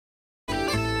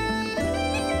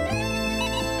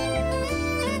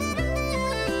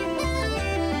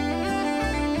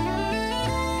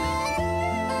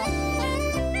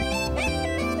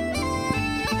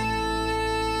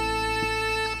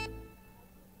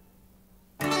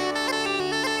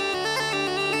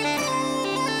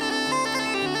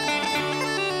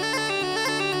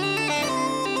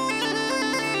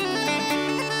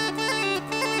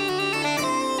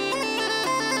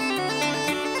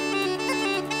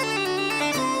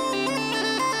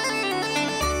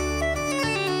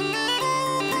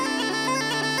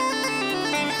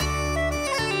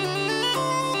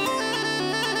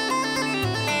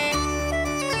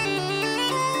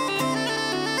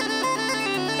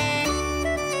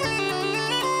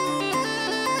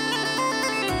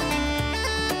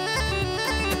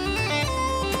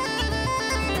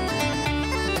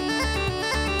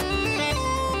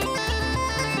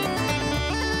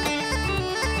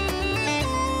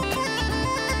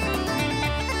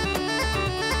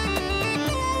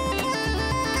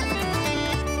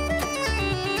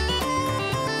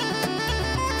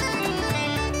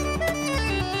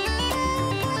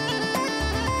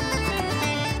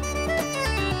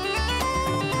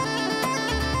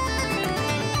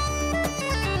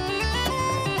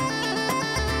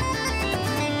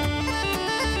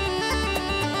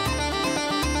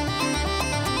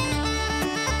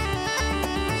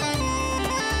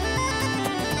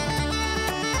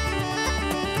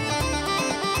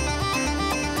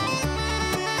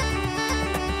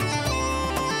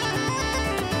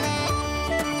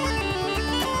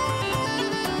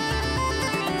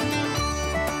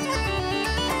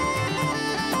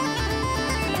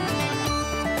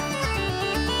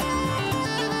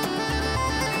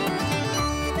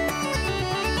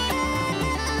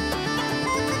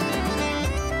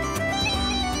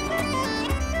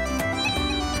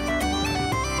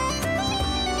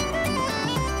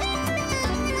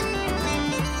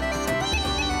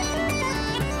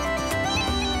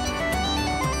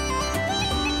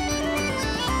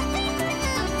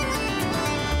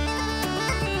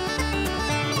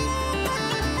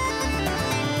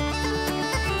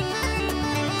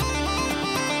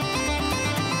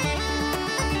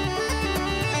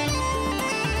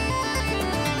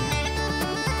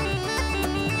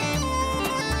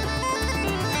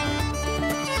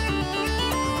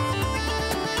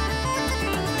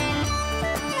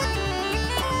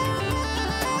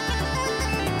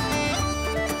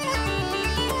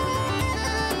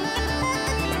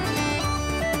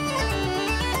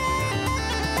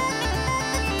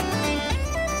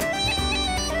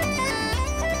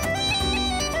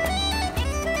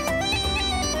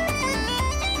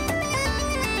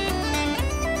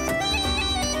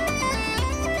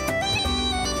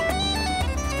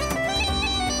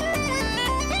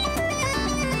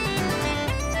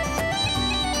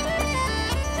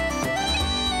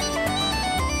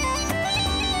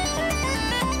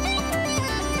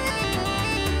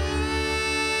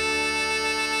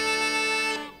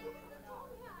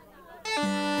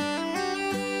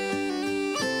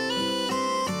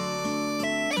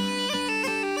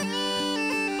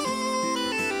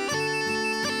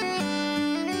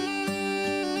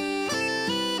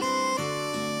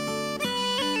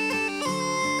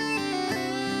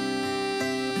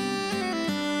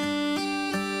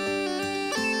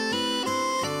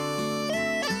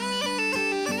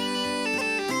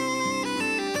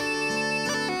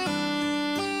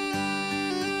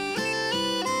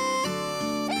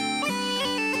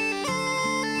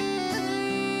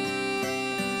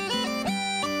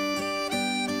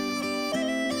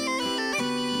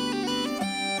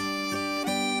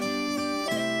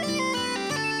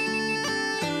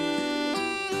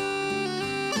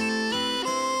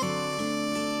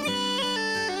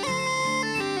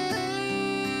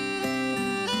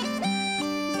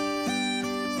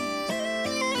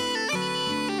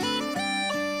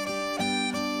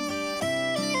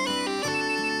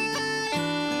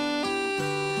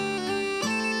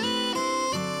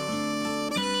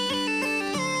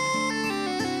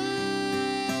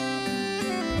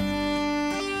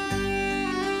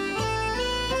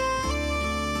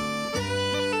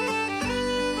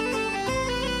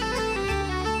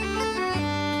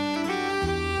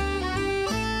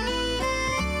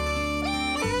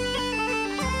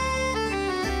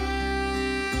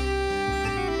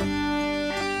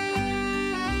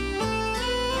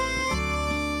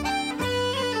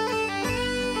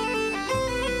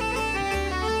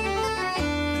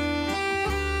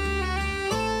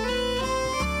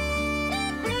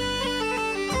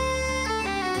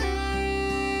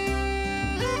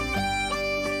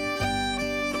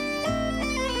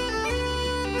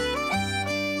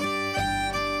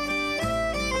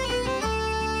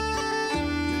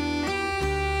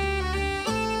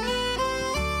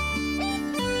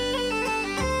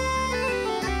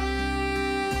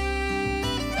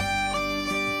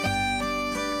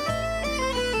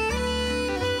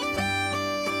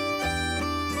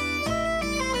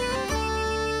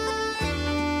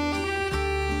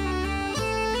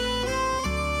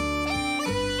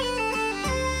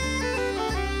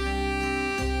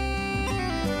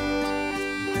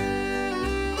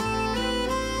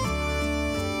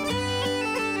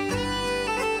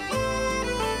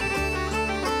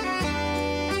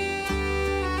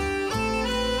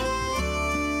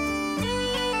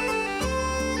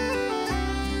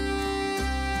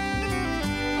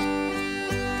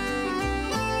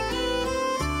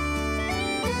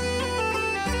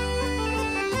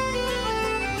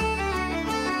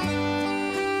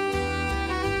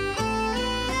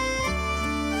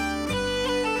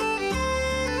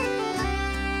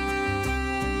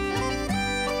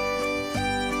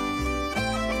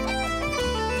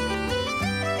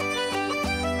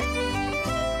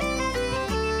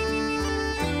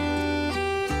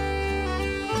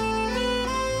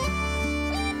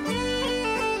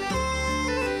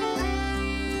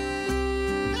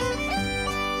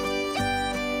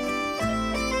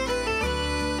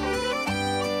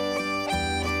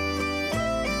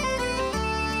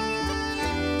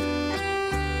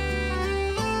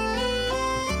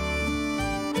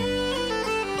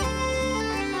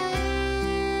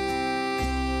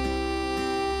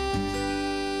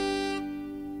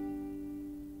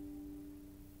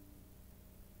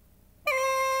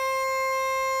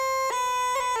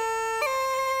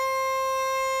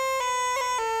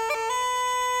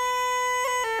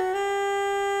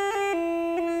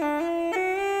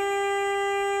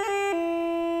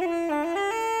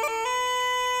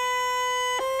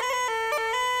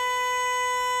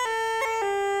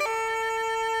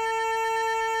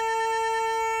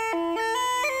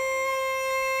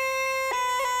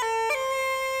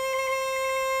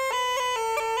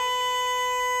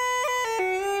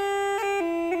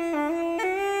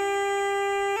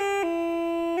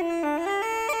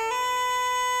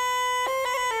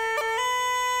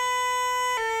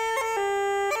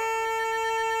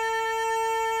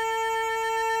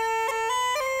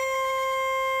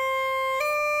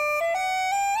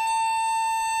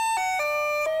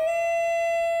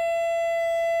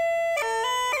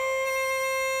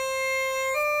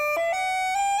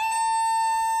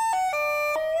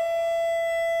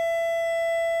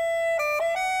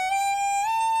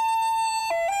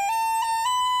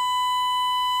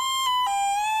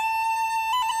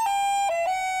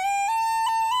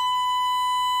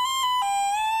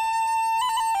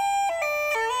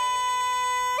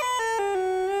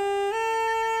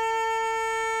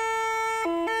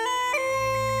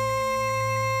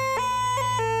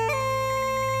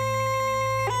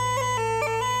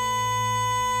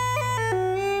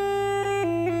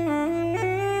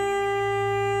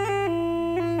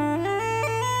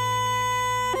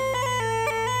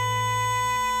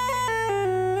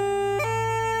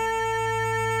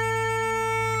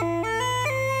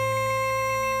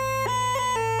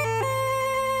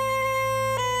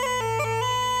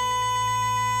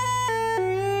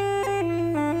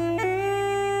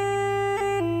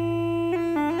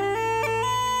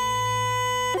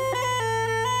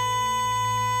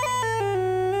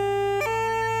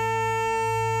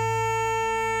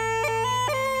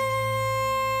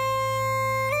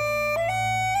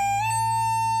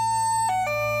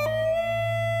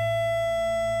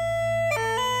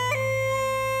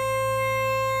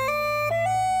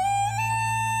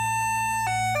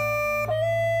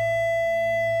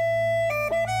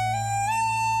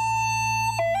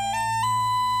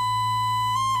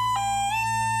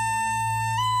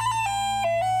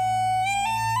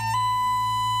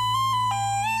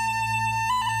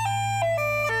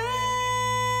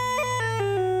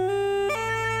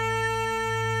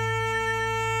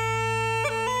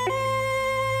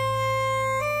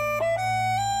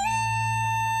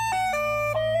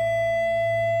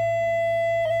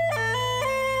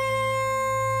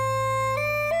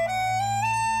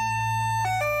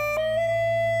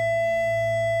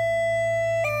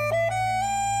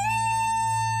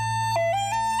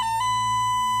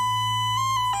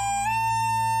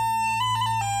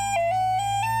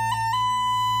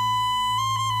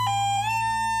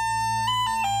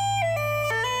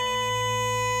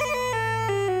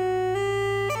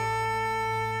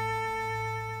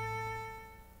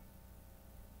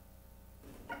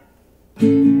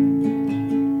Kind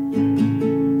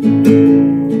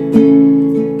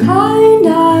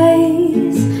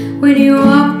eyes, when you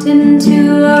walked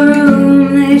into a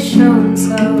room, they shone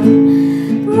so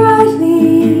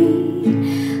brightly,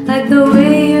 like the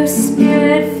way your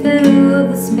spirit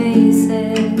filled the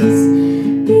spaces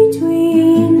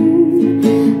between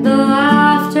the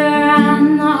laughter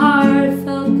and the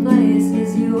heartfelt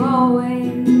places you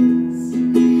always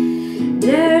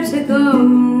dare to go.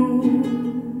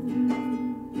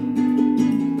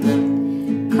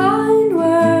 Kind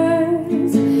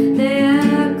words, they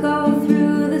echo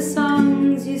through the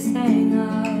songs you sang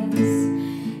us.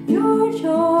 Your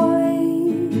joy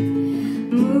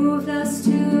moved us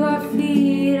to our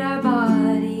feet, our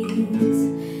bodies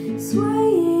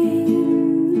swaying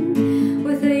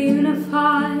with a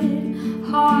unified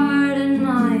heart and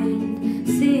mind,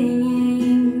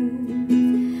 singing.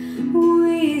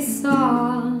 We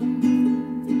saw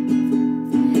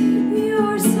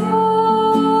your song,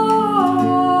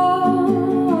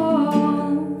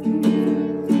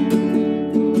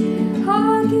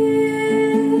 a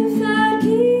gift that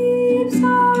keeps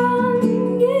on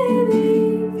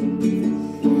giving.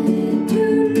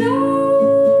 To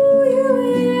know you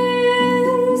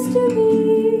is to be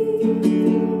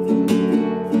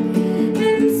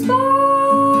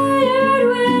inspired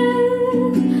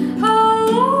with a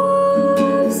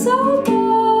love so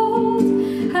bold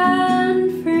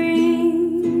and free.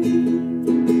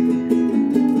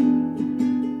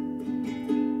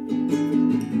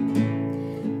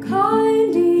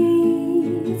 Kind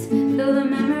deeds fill the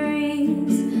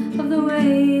memories of the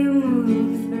way you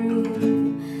move through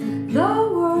the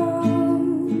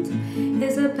world.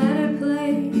 Is a better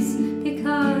place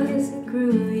because it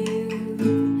grew you,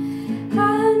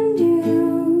 and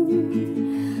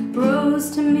you rose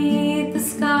to meet the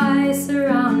sky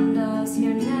surround us.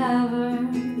 You're never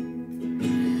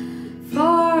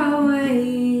far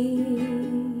away.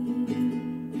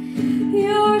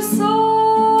 Your song,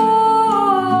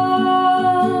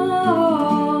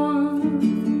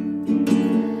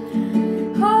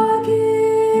 a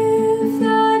gift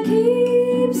that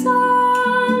keeps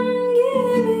on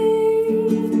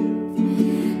giving.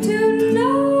 To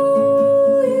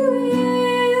know you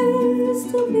is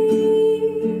to be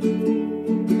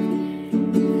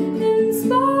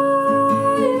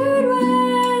inspired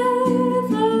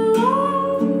with a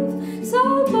love so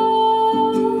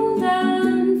bold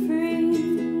and free.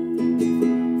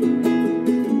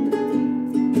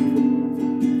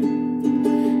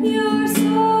 Your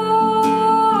song,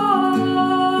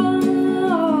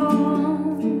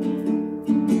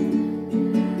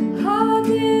 a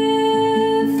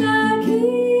gift that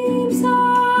keeps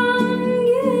on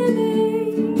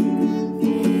giving.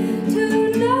 To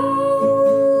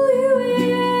know you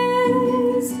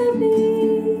is to be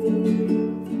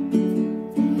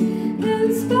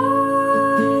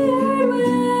inspired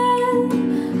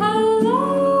with a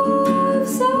love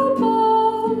so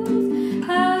bold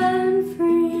and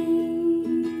free.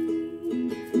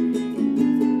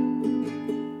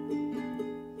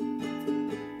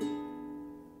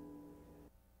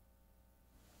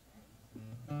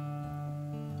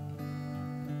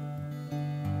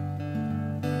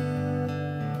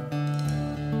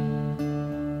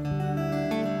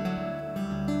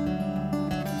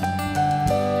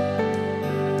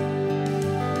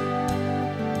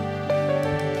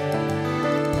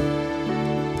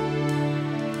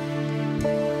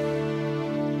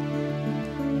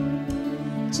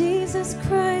 Jesus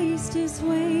Christ is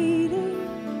waiting,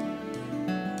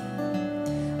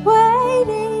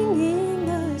 waiting in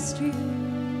the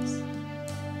streets.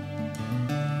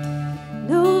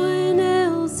 No one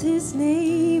else, his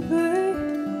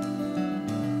neighbor,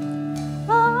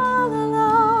 all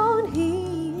alone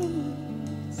he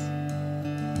is.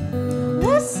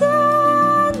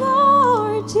 Listen,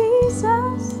 Lord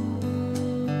Jesus,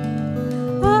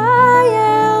 I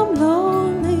am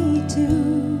lonely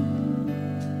too.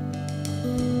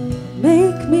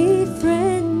 Make me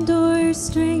friend or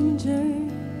stranger,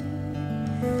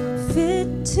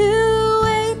 fit to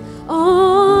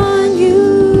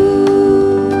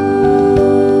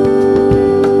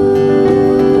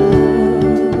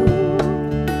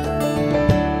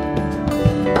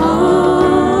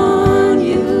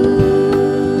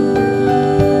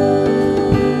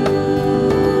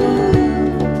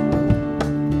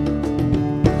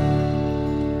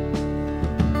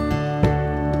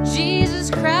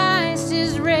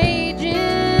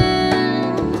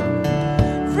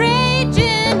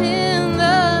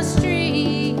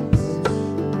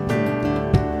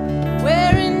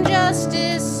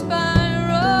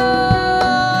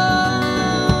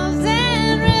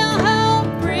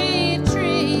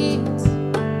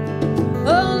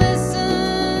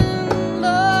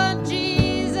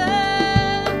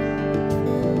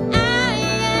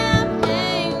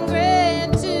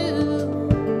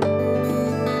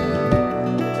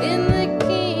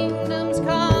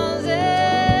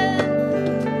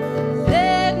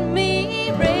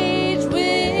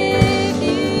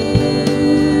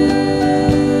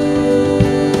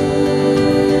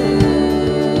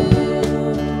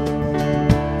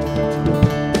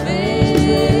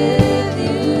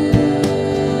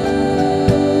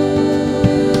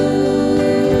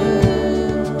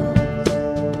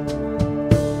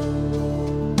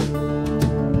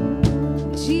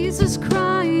Jesus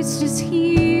Christ is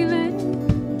healing,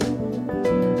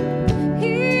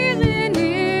 healing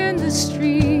in the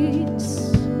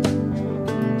streets,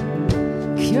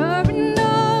 curing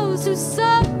those who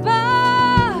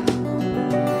suffer,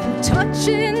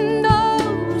 touching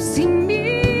those he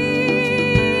meets.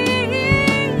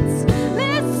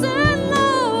 Listen,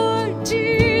 Lord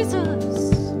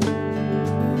Jesus,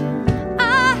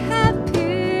 I have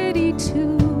pity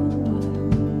too.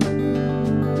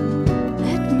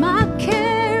 Let my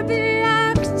care be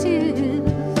active,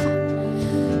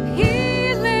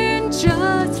 healing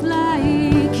just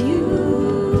like you.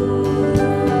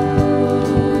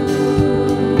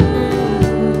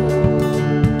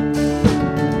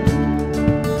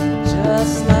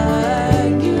 Just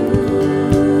like you.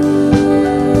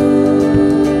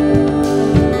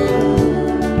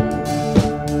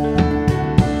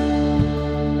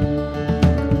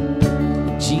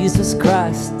 Jesus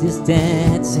Christ is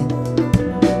dancing,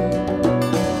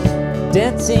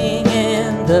 dancing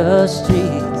in the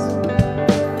streets,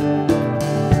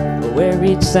 where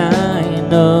each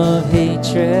sign of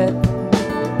hatred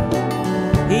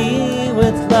he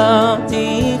with love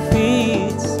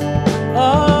defeats.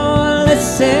 Oh,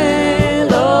 listen,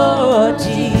 Lord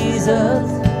Jesus,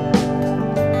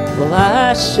 well,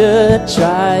 I should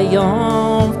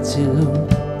triumph too,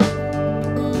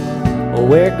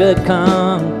 where good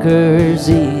conquers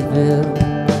evil.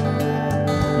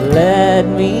 Let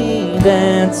me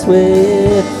dance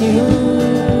with you.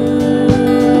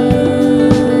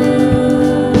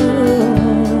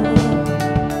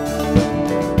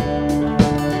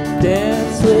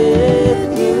 Dance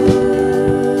with you.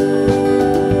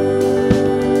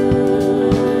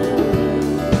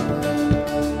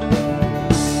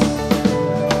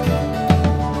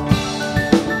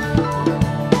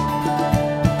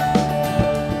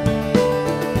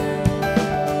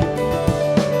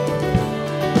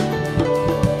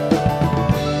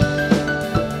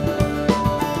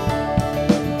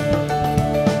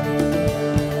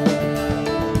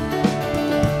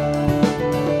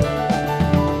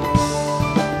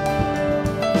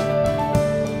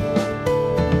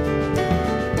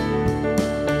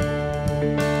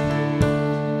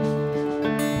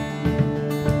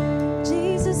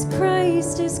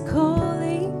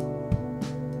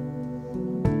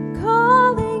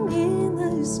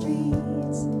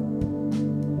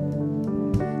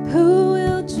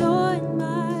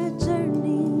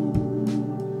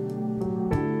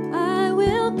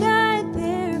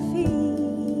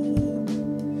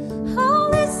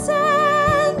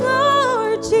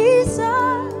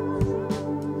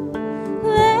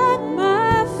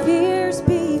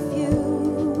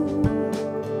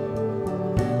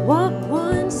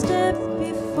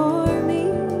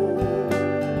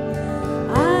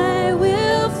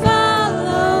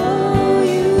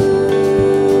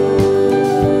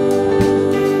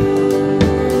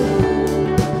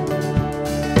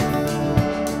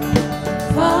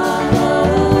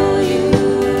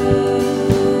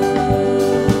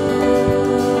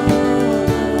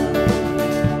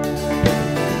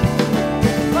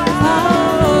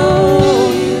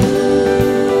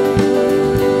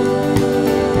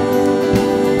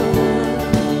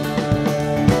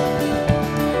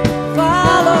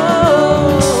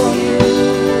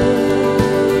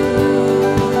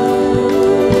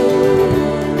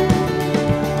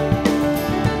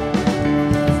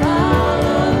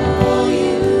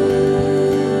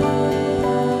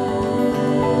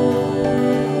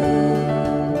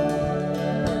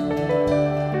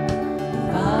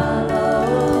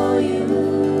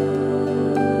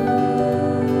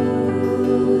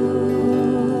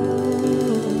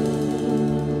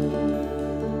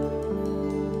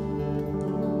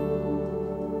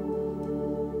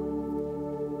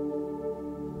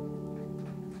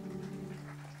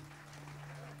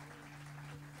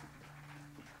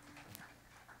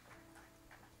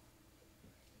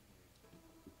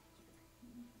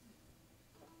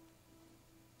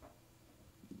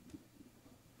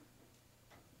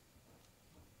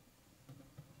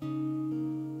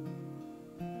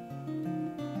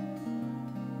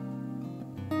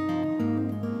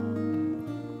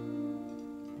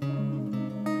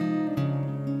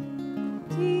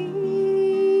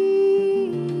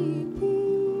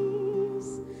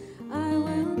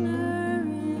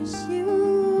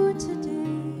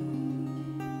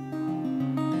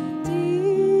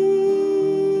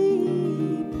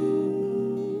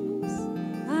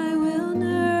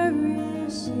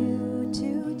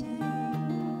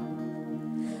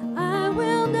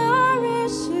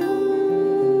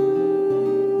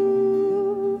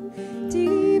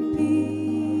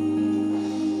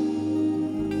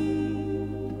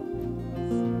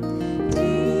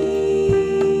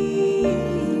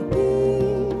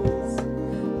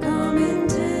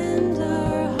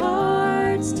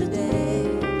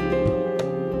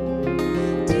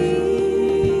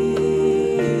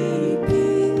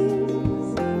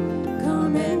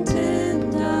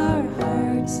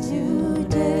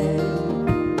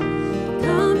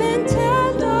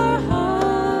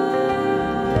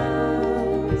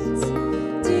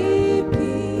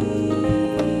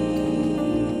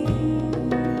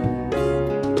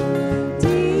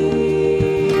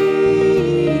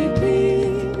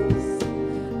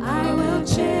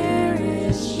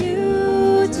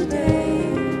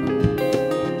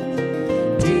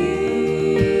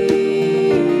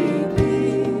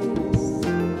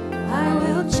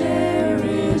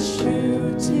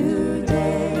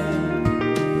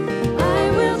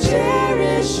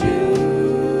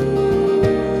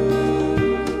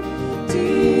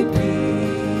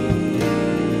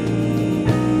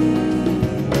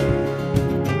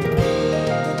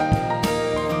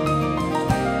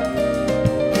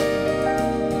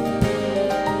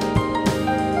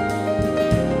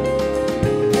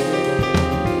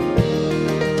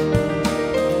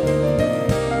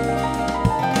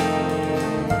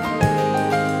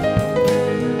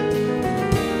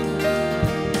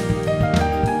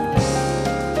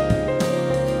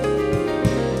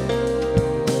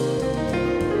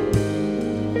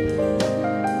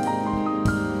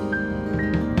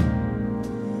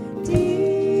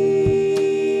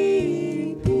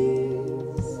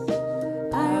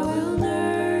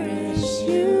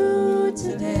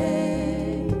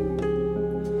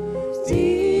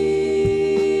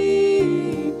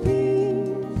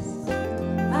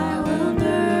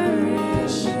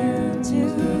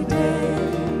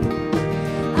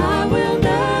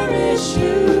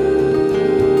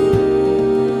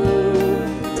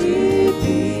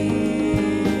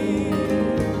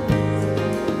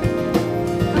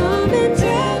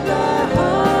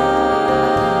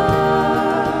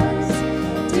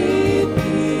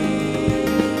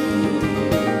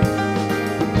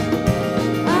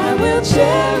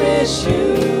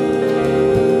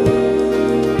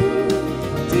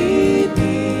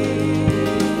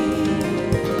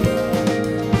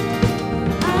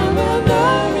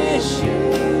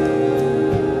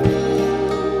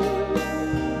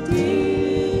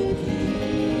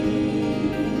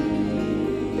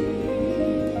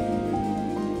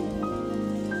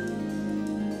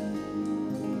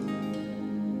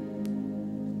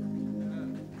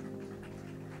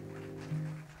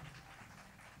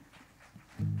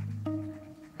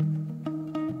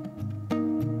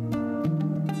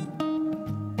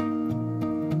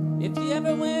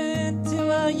 ever went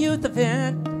to a youth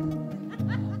event?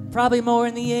 Probably more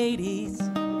in the 80s.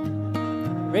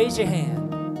 Raise your hand.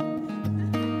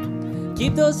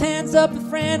 Keep those hands up if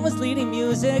Fran was leading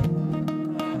music.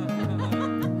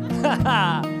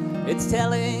 It's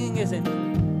telling, isn't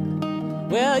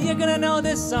it? Well, you're gonna know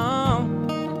this song,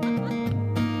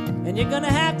 and you're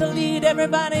gonna have to lead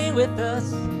everybody with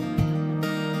us,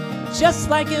 just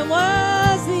like it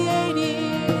was the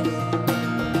 80s.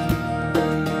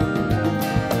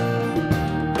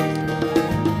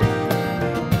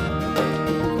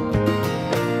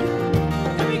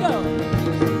 Here we go.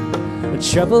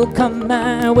 Trouble come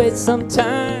my way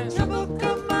sometimes. Trouble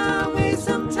come my way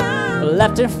sometimes.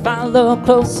 Laughter follow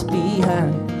close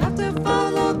behind. Laughter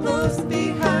follow close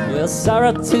behind. Well,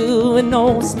 sorrow too, it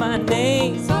knows my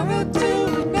name. Sorrow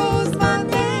too, it knows my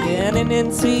name. And in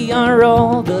it we are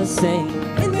all the same.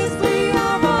 In this we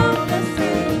are all the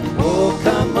same. Oh,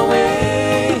 come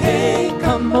away, hey,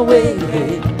 come away,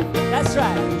 hey. That's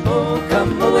right. Oh,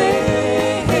 come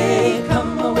away, hey,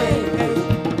 come away, hey.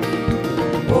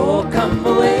 Oh, come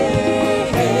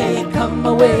away, hey, come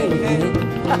away, hey.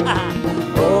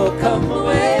 Oh, come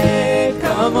away,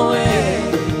 come away.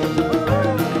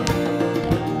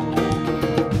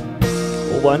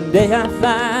 One day I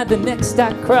fly, the next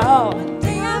I crawl. One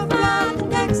day I fly, the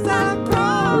next I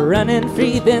crawl. Running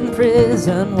free, then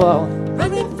prison wall.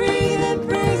 Running free in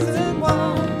prison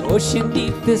wall. Ocean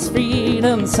deep, this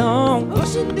freedom song.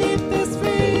 Ocean deep, this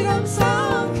freedom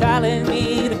song. Calling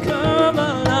me to come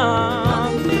along.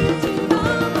 Calling me to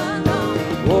come along.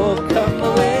 Oh, come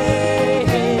away,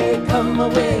 hey, come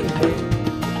away, hey.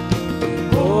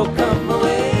 Oh, come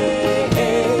away,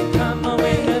 hey, come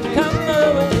away, and come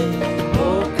away.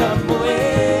 Oh, come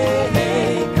away,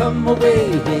 hey, come away,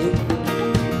 hey.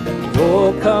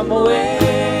 Oh, come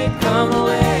away, come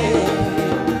away.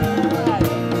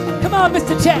 Come on,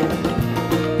 Mr. Chat.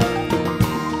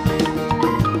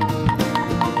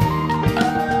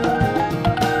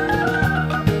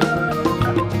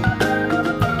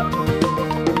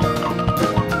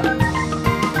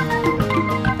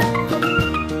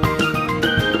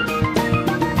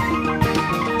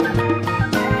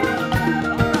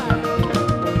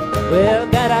 Well,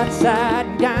 God outside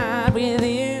and God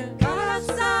within. God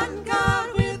outside and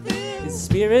God within. His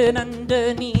spirit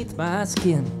underneath my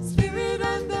skin. Spirit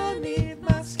underneath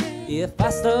my skin. If I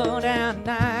slow down,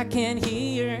 I can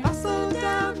hear I slow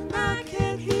down and I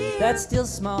can hear. that still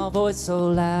small voice so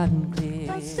loud and clear.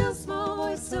 That still small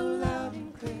voice so loud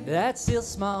and clear. That still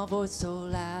small voice so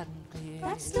loud and clear.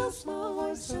 That still small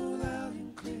voice so loud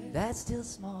and clear. That still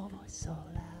small voice so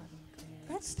loud and clear.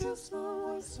 That still small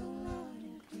voice so loud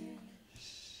and clear.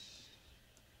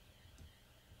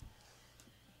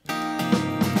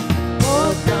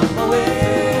 Oh, come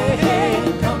away, hey,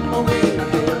 come away,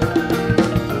 hey.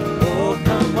 Oh,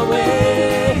 come away,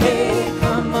 hey,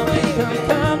 come away,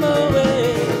 come away.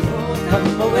 Oh,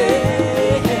 come away,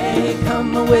 hey,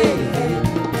 come away, hey.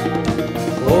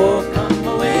 Oh, come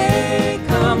away,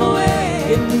 come away.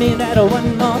 Give me that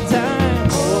one more time.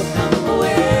 Oh, come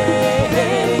away,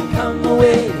 hey, come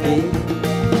away, hey.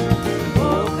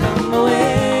 Oh, come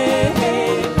away, hey,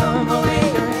 come away,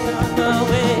 come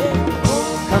away.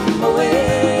 Come away,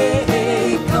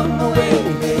 hey, come away,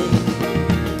 hey.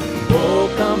 Oh,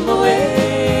 come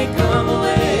away, come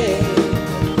away.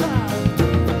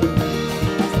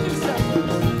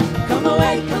 Come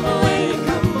away, come away,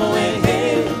 come away,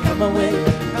 hey. Come away,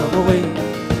 come away.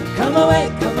 Come away,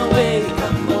 come away,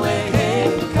 come away, hey.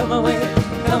 Come away,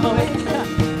 come away.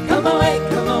 Come away,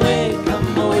 come away,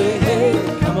 come away, hey.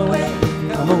 Come away,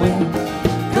 come away.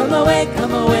 Come away,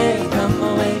 come away, come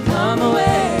away, come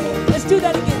away. Let's do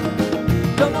that again.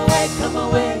 Come away, come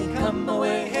away, come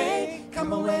away, hey,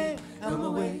 come away, come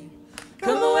away.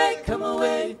 Come away, come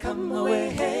away, come away,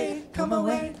 hey, come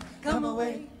away, come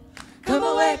away. Come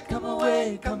away, come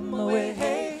away, come away,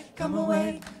 hey, come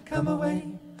away, come away.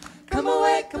 Come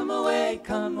away, come away,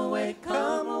 come away,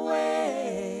 come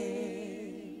away.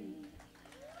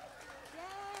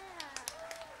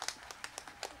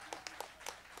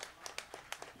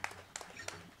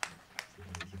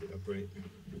 A break.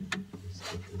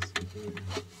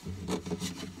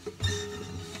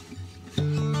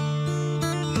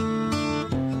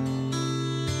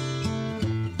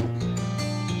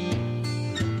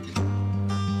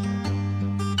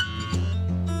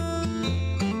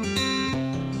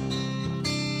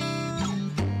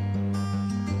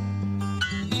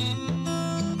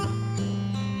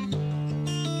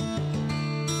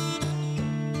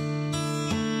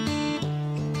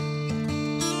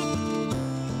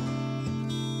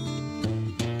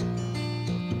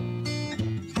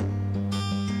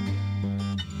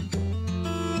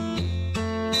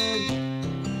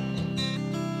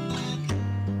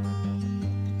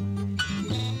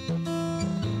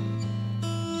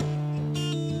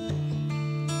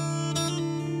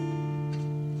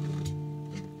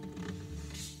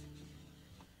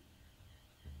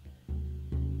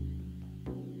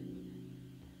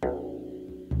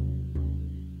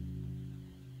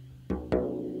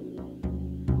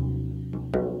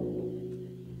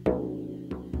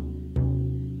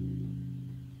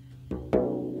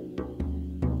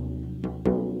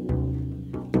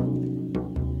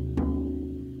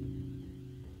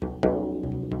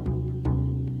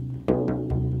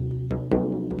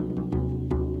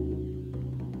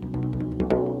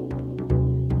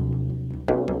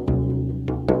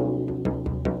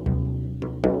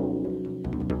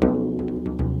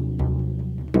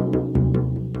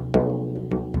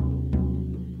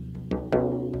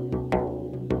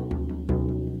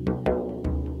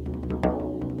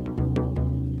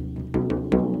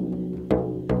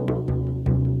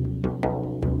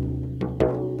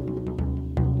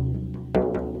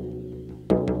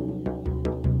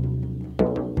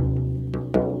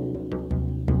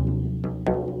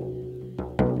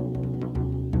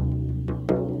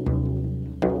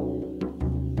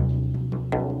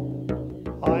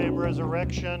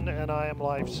 resurrection and I am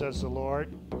life, says the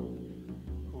Lord.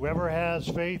 Whoever has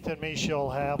faith in me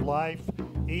shall have life,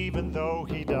 even though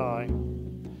he die.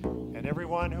 And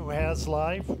everyone who has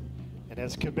life and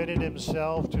has committed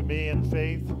himself to me in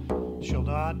faith shall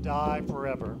not die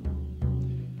forever.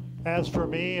 As for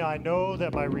me, I know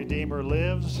that my Redeemer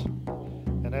lives,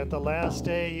 and at the last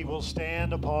day he will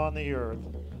stand upon the earth.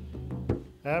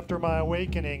 After my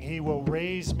awakening, he will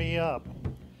raise me up,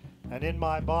 and in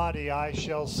my body I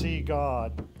shall see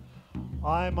God.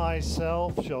 I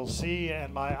myself shall see,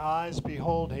 and my eyes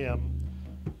behold him,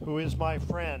 who is my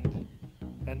friend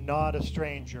and not a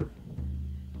stranger.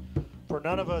 For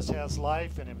none of us has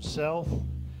life in himself,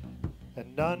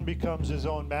 and none becomes his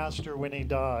own master when he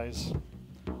dies.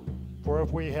 For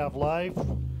if we have life,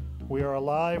 we are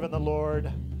alive in the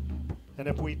Lord, and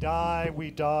if we die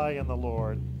in the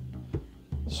Lord.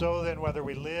 So then, whether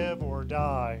we live or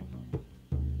die,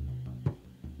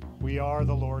 we are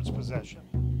the Lord's possession.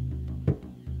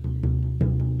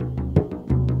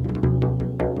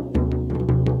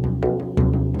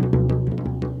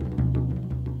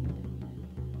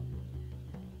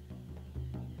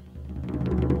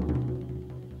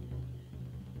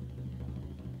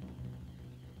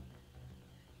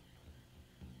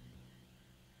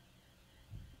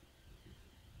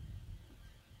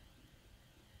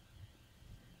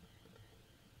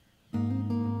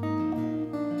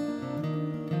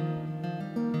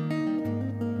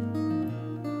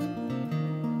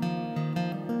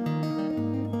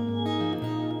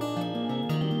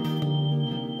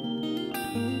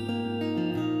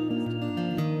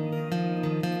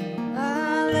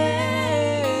 Alleluia.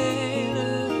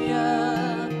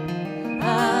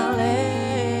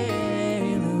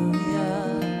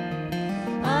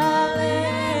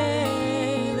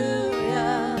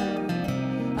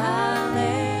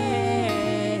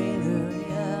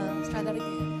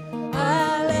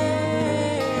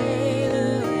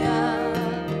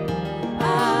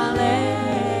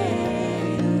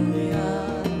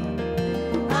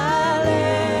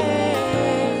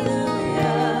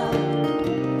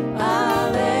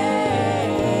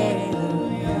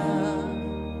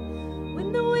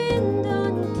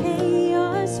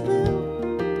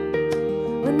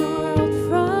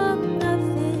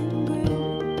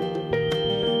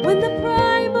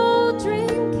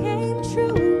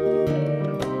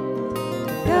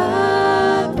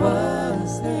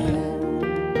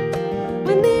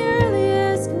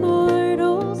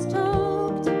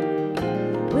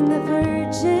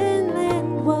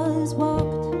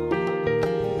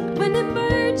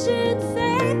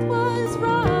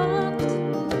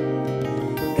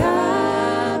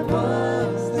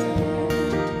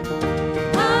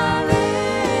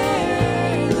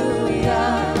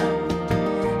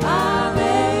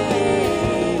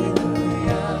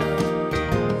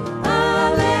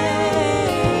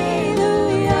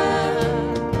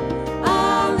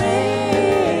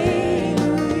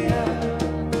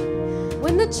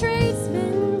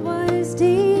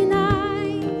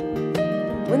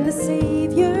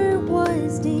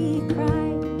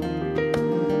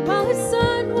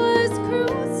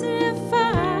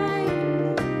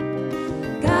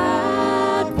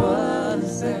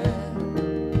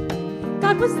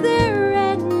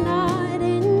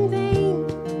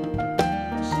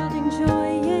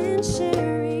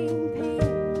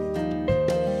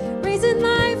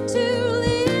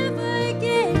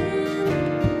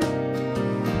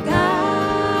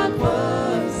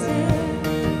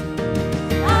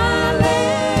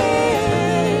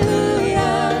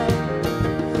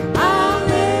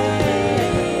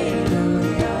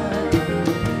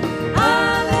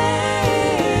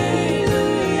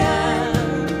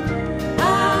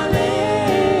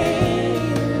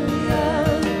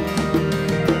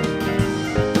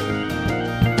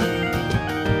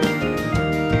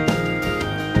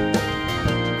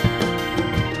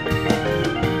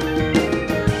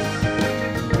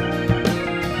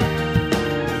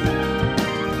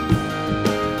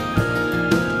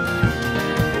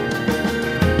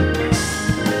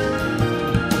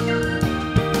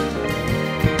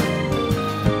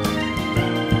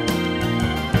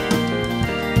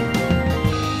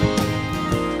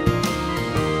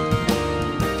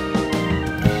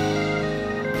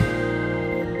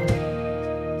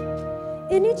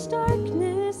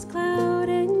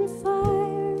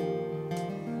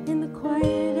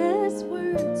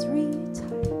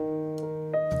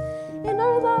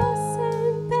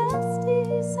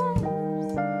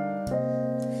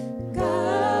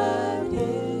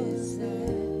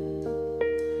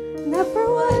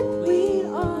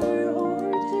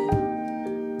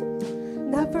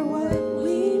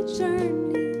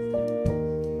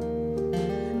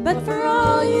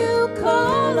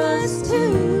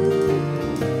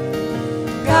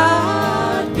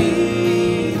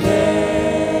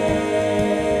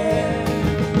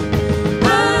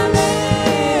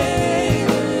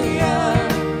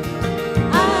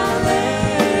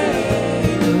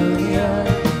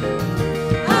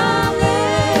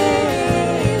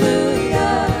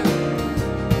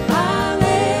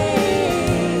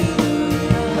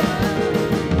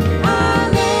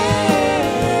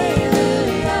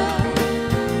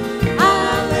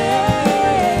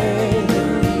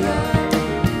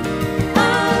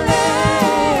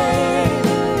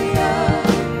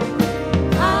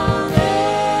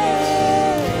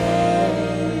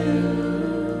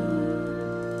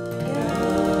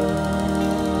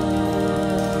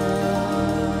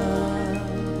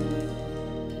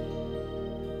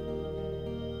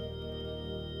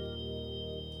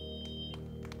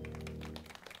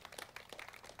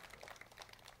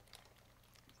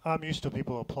 I'm used to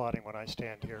people applauding when I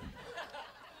stand here.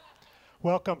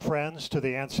 Welcome, friends, to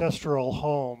the ancestral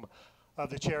home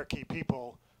of the Cherokee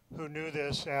people who knew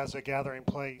this as a gathering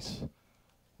place.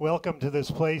 Welcome to this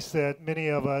place that many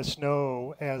of us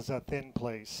know as a thin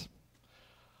place.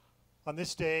 On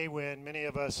this day when many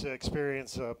of us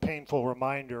experience a painful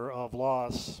reminder of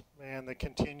loss and the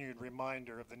continued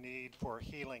reminder of the need for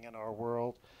healing in our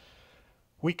world,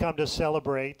 we come to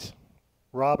celebrate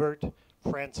Robert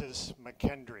Francis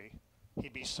McKendree.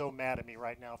 He'd be so mad at me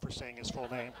right now for saying his full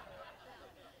name,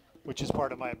 which is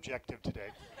part of my objective today.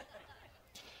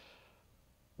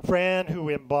 Fran, who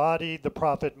embodied the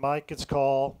prophet Micah's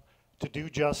call to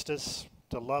do justice,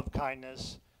 to love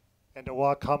kindness, and to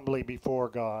walk humbly before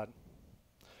God.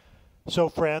 So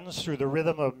friends, through the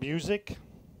rhythm of music,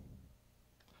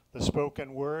 the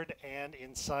spoken word, and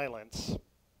in silence,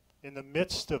 in the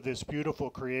midst of this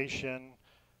beautiful creation,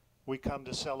 we come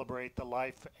to celebrate the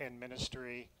life and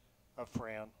ministry of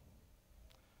Fran.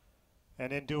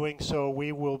 And in doing so,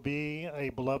 we will be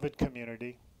a beloved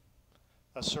community,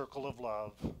 a circle of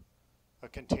love, a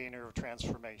container of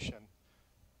transformation,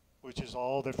 which is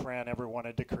all that Fran ever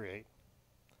wanted to create.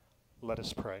 Let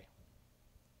us pray.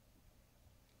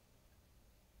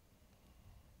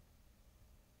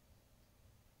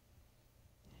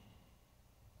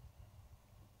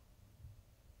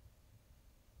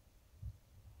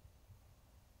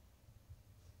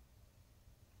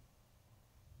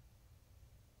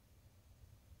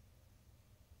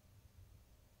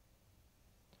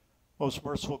 Most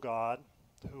merciful God,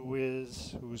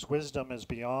 whose wisdom is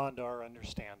beyond our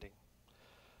understanding,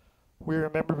 we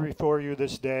remember before you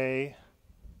this day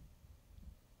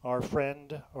our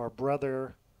friend, our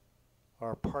brother,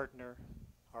 our partner,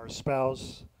 our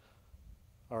spouse,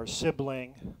 our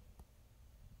sibling.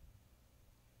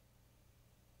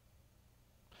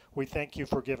 We thank you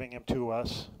for giving him to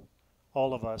us,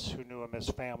 all of us who knew him as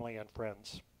family and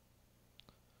friends,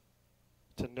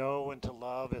 to know and to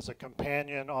love as a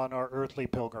companion on our earthly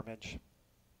pilgrimage.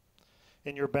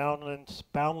 In your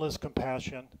boundless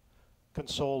compassion,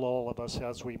 console all of us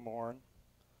as we mourn.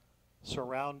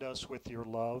 Surround us with your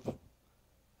love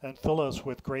and fill us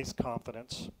with grace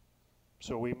confidence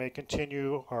so we may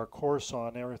continue our course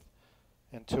on earth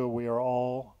until we are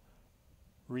all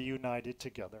reunited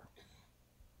together.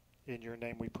 In your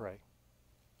name we pray.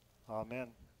 Amen.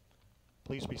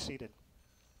 Please be seated.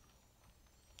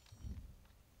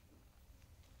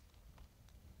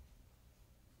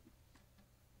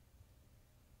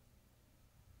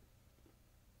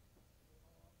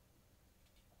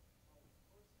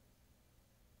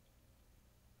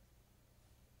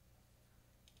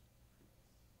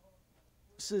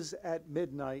 Horses at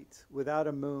Midnight Without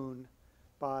a Moon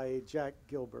by Jack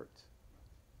Gilbert.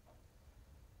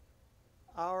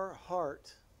 Our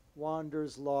heart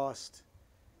wanders lost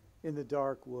in the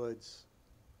dark woods.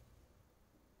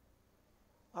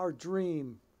 Our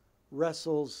dream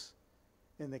wrestles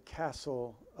in the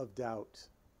castle of doubt.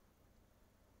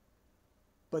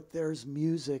 But there's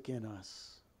music in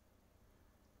us.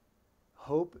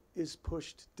 Hope is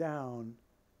pushed down,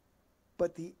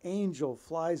 but the angel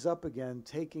flies up again,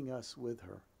 taking us with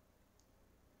her.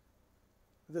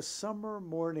 The summer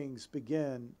mornings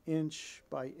begin inch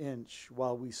by inch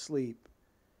while we sleep,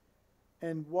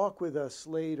 and walk with us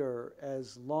later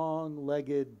as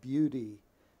long-legged beauty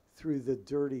through the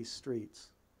dirty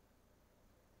streets.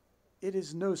 It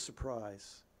is no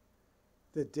surprise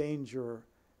that danger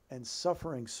and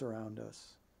suffering surround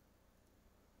us.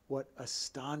 What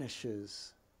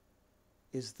astonishes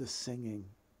is the singing.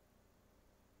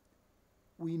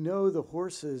 We know the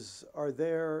horses are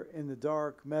there in the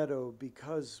dark meadow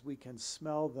because we can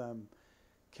smell them,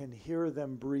 can hear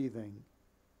them breathing.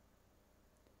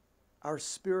 Our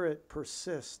spirit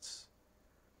persists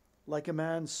like a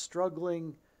man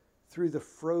struggling through the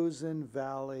frozen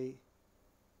valley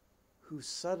who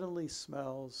suddenly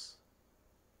smells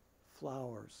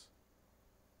flowers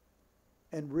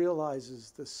and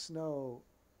realizes the snow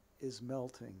is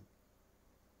melting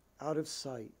out of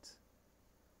sight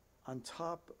on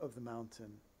top of the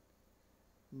mountain,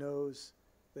 knows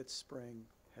that spring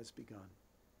has begun.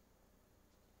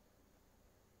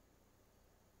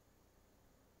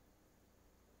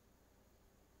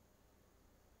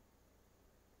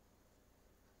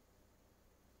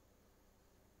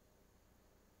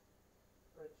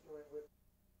 Let's join with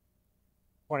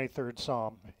 23rd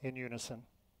Psalm in unison.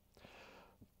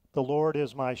 The Lord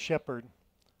is my shepherd,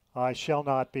 I shall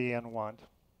not be in want.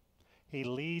 He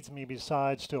leads me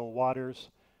beside still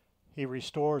waters. He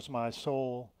restores my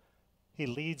soul. He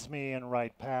leads me in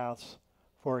right paths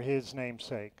for his name's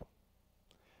sake.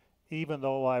 Even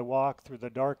though I walk through the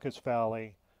darkest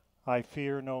valley, I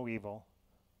fear no evil,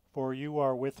 for you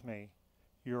are with me.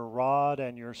 Your rod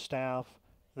and your staff,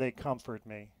 they comfort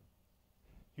me.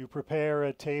 You prepare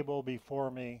a table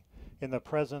before me in the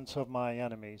presence of my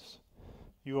enemies.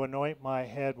 You anoint my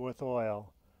head with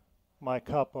oil. My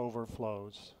cup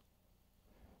overflows.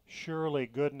 Surely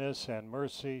goodness and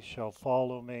mercy shall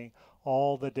follow me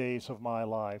all the days of my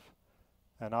life,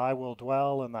 and I will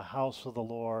dwell in the house of the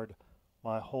Lord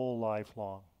my whole life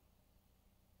long.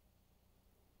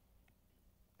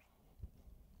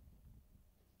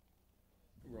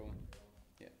 Rolling.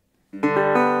 Yeah.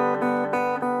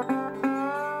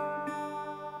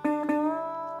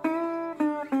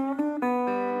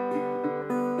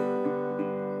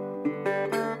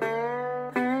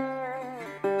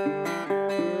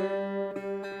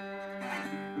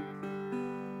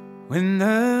 When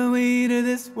the weight of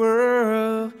this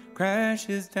world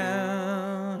crashes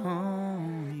down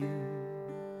on you,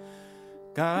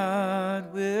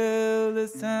 God will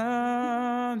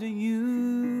listen to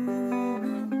you.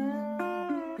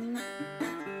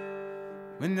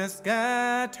 When the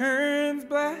sky turns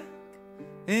black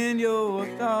and your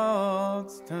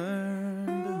thoughts turn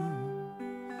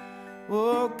blue,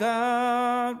 oh,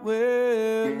 God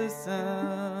will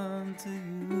listen to you.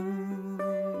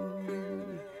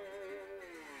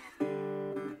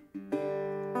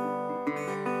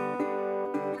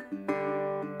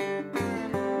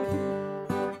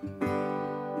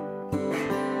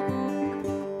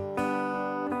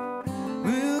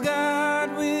 Well,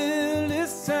 God will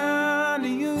listen to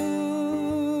you.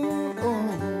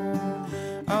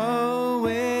 Oh,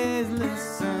 always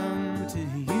listen to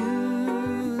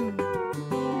you.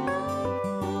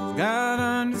 God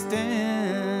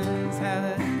understands how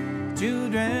the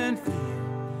children feel.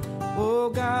 Oh,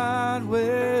 God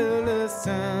will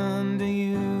listen to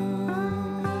you.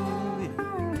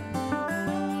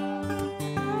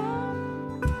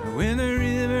 When the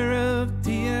river of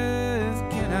tears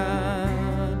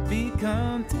cannot be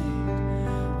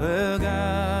contained, well,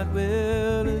 God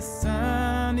will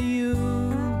listen to you.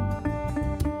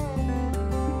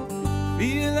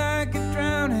 Feel like you're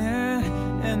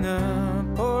drowning in the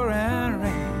pouring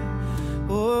rain,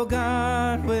 oh,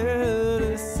 God will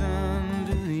listen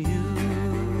to you.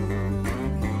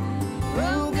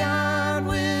 Oh, God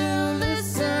will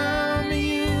listen to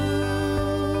you.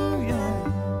 Yeah.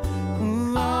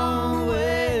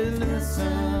 Always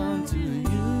listen to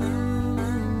you.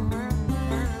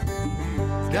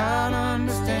 God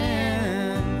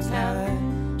understands how the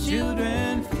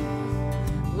children feel.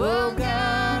 Oh,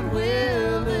 God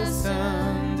will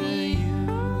listen to you.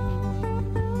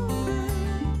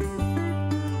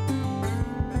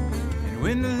 And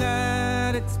when the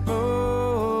light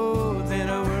explodes in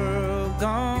a world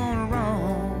gone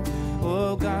wrong,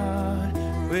 oh, God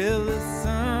will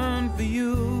listen for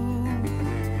you.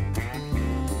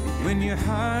 When your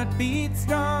heart beats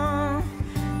strong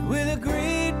with a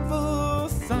grateful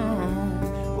song,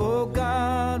 oh,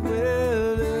 God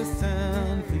will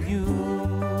listen for you.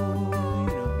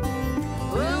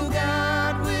 Oh,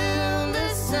 God will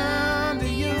listen to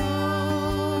you.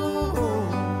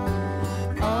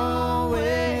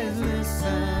 Always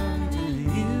listen to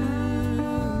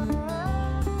you.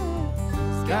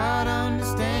 God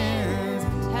understands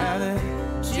how the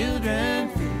children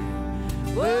feel.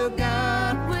 Oh,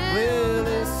 God will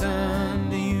listen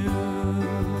to you.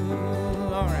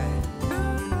 All right.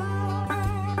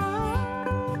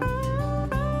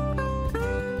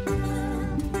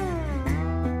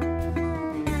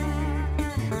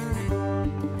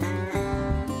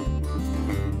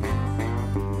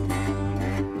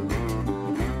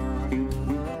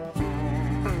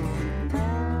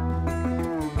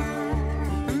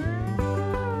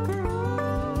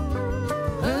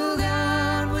 Oh,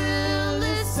 God will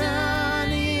listen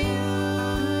to you.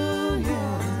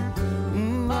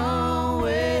 Yeah.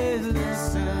 Always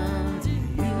listen to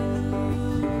you.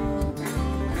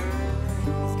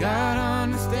 God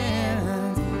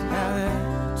understands how the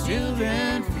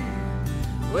children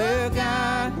feel. Well,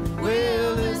 God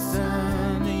will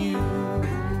listen to you.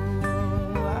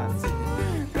 I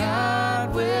said,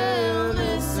 God will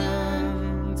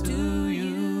listen to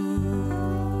you.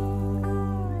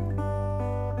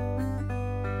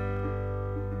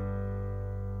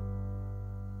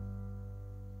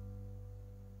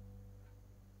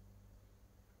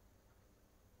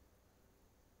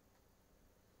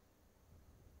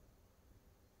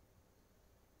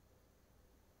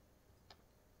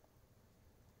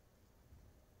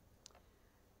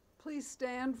 Please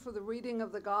stand for the reading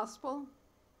of the gospel.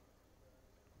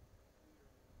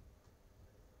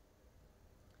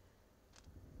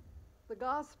 The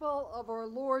gospel of our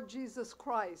Lord Jesus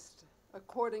Christ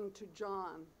according to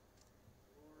John.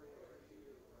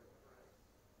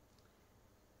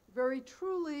 Very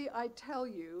truly I tell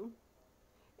you,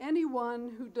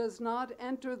 anyone who does not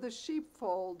enter the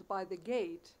sheepfold by the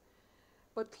gate,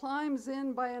 but climbs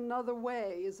in by another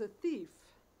way is a thief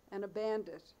and a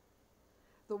bandit.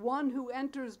 The one who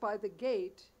enters by the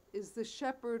gate is the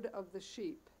shepherd of the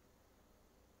sheep.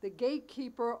 The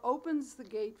gatekeeper opens the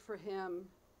gate for him,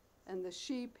 and the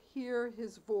sheep hear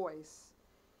his voice.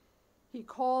 He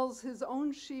calls his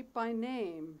own sheep by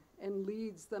name and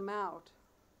leads them out.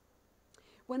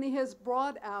 When he has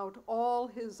brought out all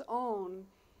his own,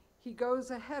 he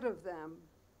goes ahead of them,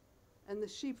 and the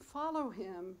sheep follow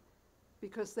him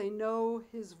because they know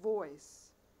his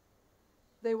voice.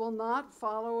 They will not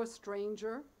follow a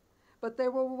stranger, but they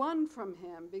will run from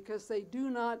him because they do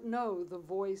not know the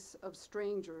voice of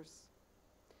strangers.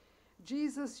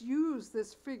 Jesus used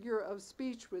this figure of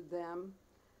speech with them,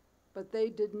 but they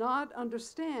did not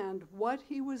understand what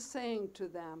he was saying to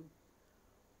them.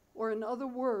 Or in other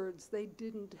words, they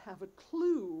didn't have a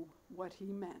clue what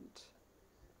he meant.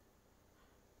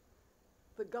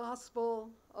 The Gospel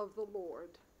of the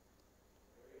Lord.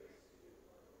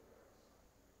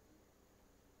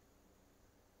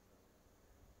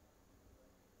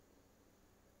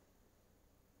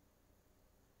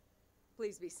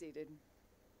 Please be seated.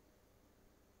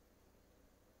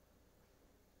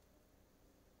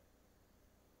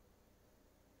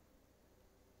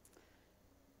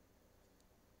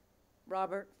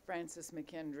 Robert Francis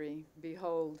McKendree,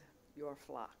 behold your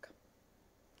flock.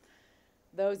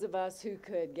 Those of us who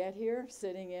could get here,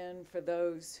 sitting in for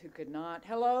those who could not.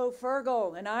 Hello,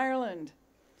 Fergal in Ireland.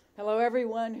 Hello,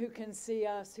 everyone who can see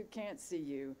us, who can't see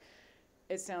you.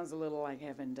 It sounds a little like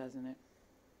heaven, doesn't it?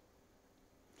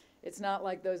 It's not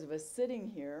like those of us sitting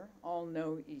here all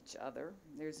know each other.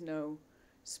 There's no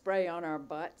spray on our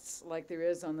butts like there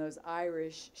is on those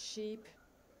Irish sheep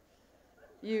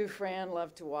you, Fran,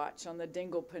 love to watch. On the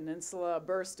Dingle Peninsula, a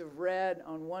burst of red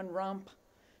on one rump,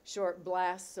 short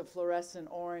blasts of fluorescent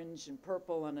orange and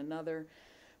purple on another.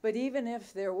 But even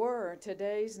if there were,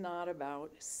 today's not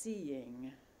about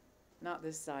seeing, not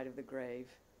this side of the grave.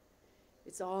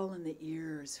 It's all in the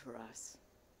ears for us.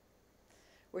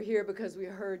 We're here because we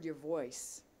heard your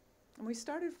voice, and we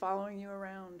started following you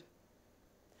around.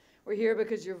 We're here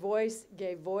because your voice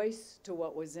gave voice to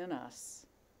what was in us,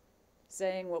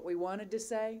 saying what we wanted to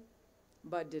say,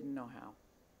 but didn't know how.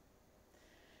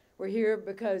 We're here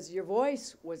because your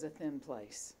voice was a thin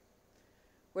place,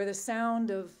 where the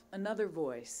sound of another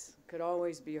voice could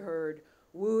always be heard,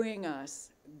 wooing us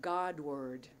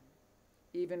Godward,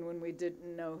 even when we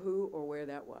didn't know who or where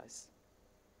that was.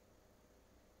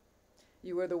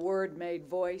 You were the Word made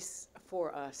voice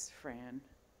for us, Fran.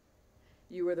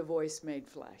 You were the voice made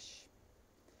flesh.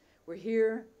 We're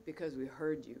here because we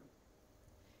heard you,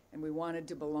 and we wanted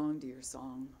to belong to your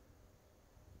song.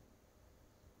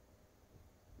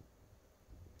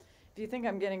 If you think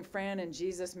I'm getting Fran and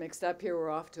Jesus mixed up here, we're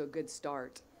off to a good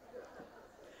start.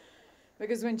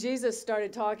 Because when Jesus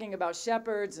started talking about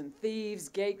shepherds and thieves,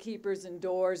 gatekeepers and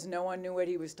doors, no one knew what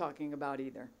he was talking about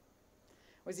either.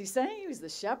 Was he saying he was the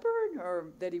shepherd or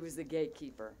that he was the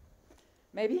gatekeeper?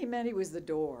 Maybe he meant he was the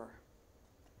door.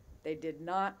 They did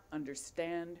not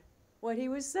understand what he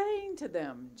was saying to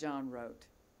them, John wrote.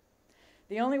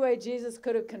 The only way Jesus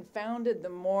could have confounded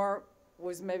them more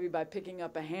was maybe by picking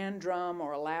up a hand drum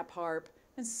or a lap harp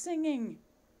and singing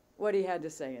what he had to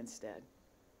say instead.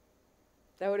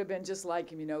 That would have been just like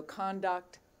him,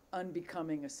 conduct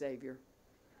unbecoming a savior.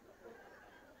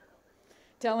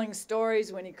 Telling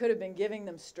stories when he could have been giving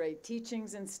them straight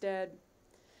teachings instead.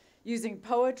 Using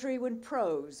poetry when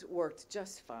prose worked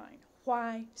just fine.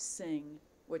 Why sing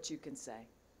what you can say?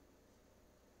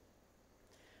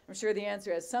 I'm sure the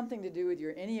answer has something to do with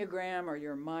your Enneagram or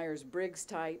your Myers-Briggs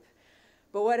type.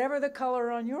 But whatever the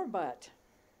color on your butt,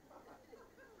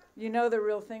 you know the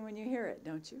real thing when you hear it,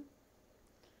 don't you?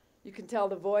 You can tell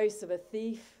the voice of a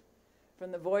thief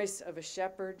from the voice of a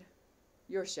shepherd,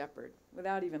 your shepherd,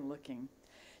 without even looking.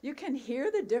 You can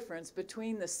hear the difference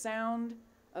between the sound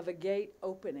of a gate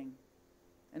opening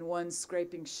and one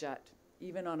scraping shut,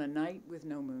 even on a night with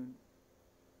no moon.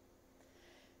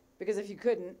 Because if you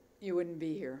couldn't, you wouldn't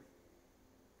be here.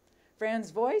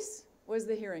 Fran's voice was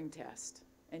the hearing test,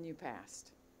 and you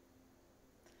passed.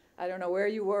 I don't know where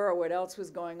you were or what else was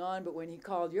going on, but when he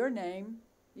called your name,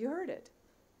 you heard it.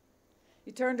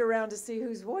 You turned around to see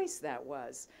whose voice that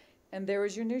was, and there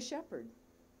was your new shepherd.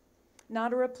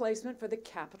 Not a replacement for the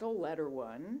capital letter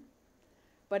one,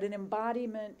 but an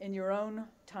embodiment in your own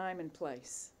time and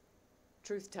place.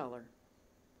 Truth teller,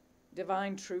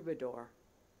 divine troubadour,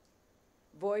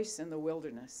 voice in the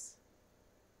wilderness,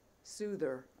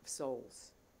 soother of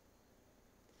souls.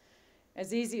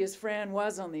 As easy as Fran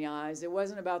was on the eyes, it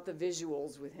wasn't about the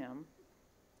visuals with him.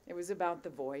 It was about the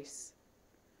voice.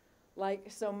 Like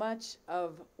so much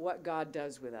of what God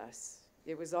does with us,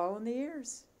 it was all in the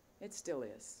ears. It still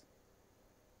is.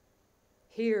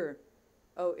 Hear,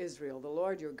 O Israel, the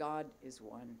Lord your God is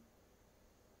one.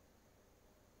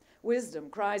 Wisdom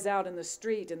cries out in the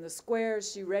street. In the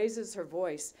squares, she raises her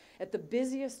voice. At the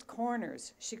busiest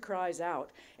corners, she cries out.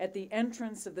 At the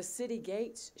entrance of the city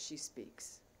gates, she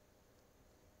speaks.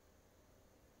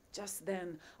 Just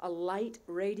then, a light,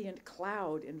 radiant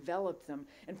cloud enveloped them,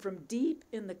 and from deep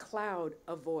in the cloud,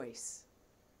 a voice.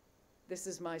 This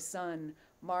is my son,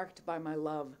 marked by my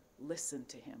love. Listen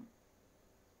to him.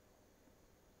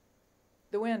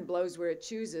 The wind blows where it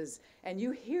chooses, and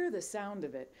you hear the sound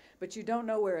of it, but you don't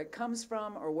know where it comes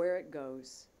from or where it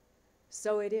goes.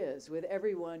 So it is with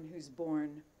everyone who's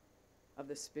born of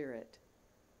the Spirit.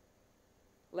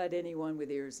 Let anyone with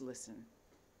ears listen.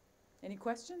 Any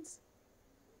questions?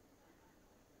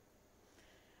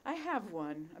 I have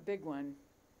one, a big one.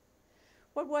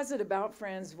 What was it about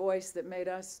Fran's voice that made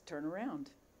us turn around?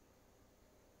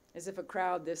 As if a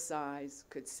crowd this size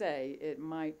could say, it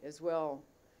might as well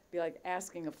be like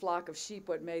asking a flock of sheep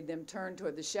what made them turn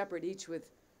toward the shepherd, each with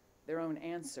their own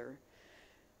answer.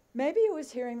 Maybe it was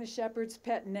hearing the shepherd's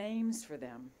pet names for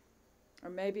them, or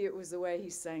maybe it was the way he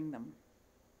sang them.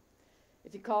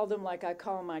 If he called them like I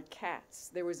call my cats,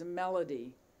 there was a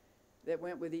melody that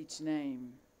went with each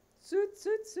name. Soot,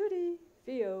 soot, sooty,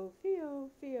 fio, fio,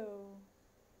 fio.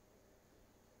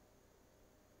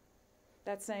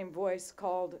 That same voice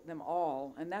called them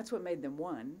all, and that's what made them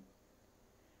one.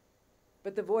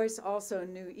 But the voice also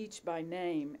knew each by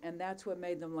name, and that's what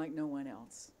made them like no one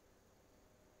else.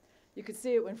 You could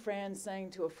see it when Fran sang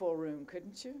to a full room,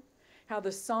 couldn't you? How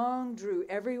the song drew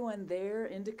everyone there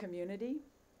into community,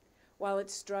 while it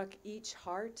struck each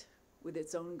heart with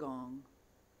its own gong.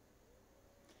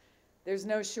 There's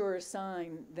no surer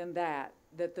sign than that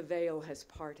the veil has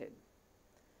parted.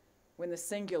 When the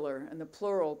singular and the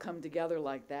plural come together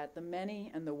like that, the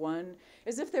many and the one,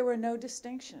 as if there were no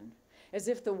distinction, as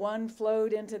if the one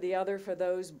flowed into the other for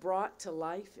those brought to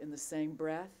life in the same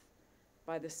breath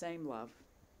by the same love.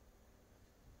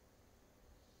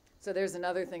 So there's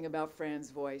another thing about Fran's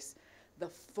voice, the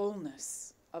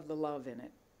fullness of the love in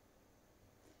it.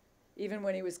 Even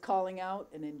when he was calling out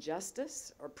an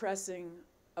injustice or pressing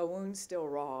a wound still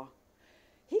raw,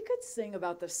 he could sing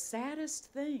about the saddest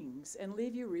things and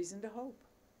leave you reason to hope.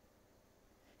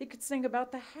 He could sing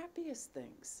about the happiest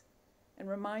things and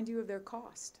remind you of their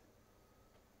cost.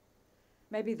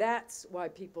 Maybe that's why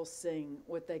people sing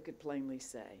what they could plainly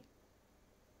say.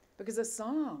 Because a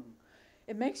song,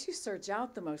 it makes you search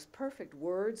out the most perfect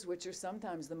words, which are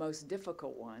sometimes the most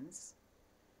difficult ones,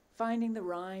 finding the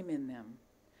rhyme in them,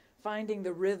 finding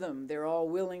the rhythm they're all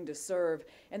willing to serve,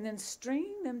 and then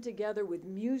stringing them together with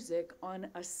music on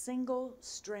a single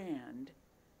strand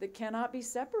that cannot be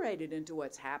separated into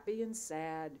what's happy and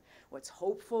sad, what's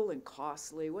hopeful and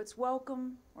costly, what's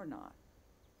welcome or not.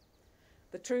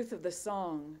 The truth of the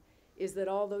song is that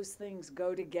all those things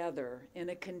go together in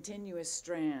a continuous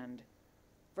strand,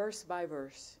 verse by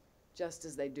verse, just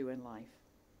as they do in life.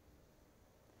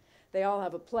 They all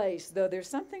have a place, though there's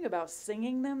something about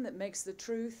singing them that makes the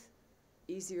truth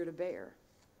easier to bear.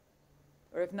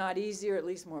 Or if not easier, at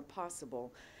least more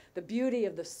possible. The beauty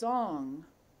of the song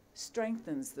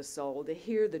strengthens the soul to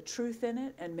hear the truth in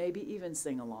it and maybe even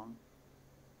sing along.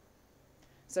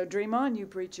 So dream on, you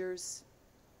preachers.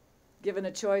 Given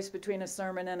a choice between a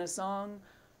sermon and a song,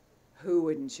 who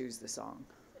wouldn't choose the song?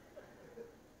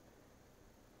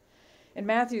 In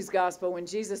Matthew's gospel, when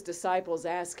Jesus' disciples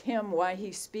ask him why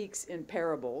he speaks in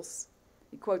parables,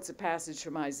 he quotes a passage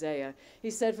from Isaiah.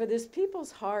 He said, "For this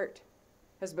people's heart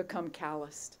has become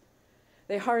calloused.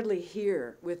 They hardly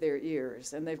hear with their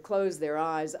ears, and they've closed their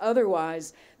eyes.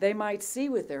 Otherwise, they might see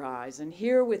with their eyes and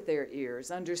hear with their ears,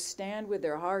 understand with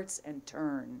their hearts and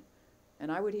turn,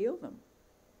 and I would heal them."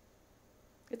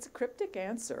 It's a cryptic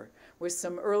answer with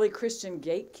some early Christian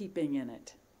gatekeeping in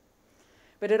it.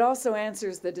 But it also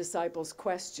answers the disciples'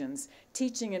 questions.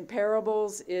 Teaching in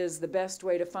parables is the best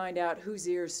way to find out whose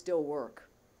ears still work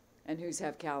and whose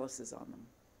have calluses on them.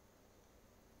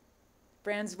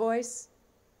 Fran's voice,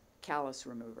 callus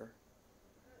remover.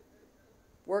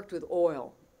 Worked with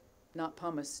oil, not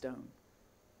pumice stone.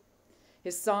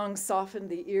 His song softened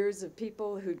the ears of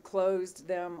people who'd closed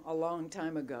them a long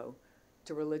time ago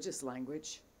to religious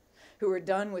language, who were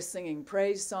done with singing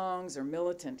praise songs or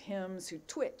militant hymns, who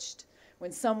twitched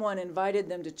when someone invited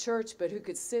them to church, but who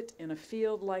could sit in a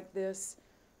field like this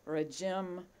or a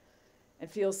gym and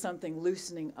feel something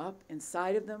loosening up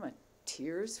inside of them,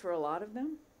 tears for a lot of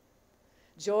them.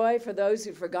 Joy for those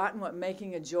who'd forgotten what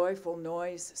making a joyful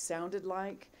noise sounded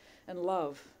like. And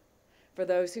love for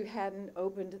those who hadn't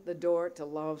opened the door to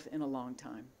love in a long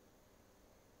time.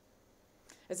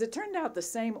 As it turned out, the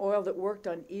same oil that worked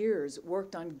on ears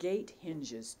worked on gate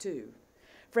hinges too.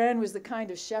 Fran was the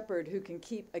kind of shepherd who can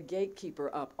keep a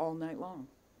gatekeeper up all night long.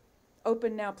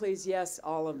 Open now, please. Yes,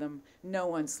 all of them. No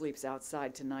one sleeps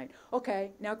outside tonight.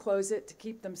 Okay, now close it to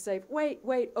keep them safe. Wait,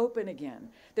 open again.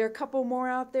 There are a couple more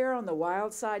out there on the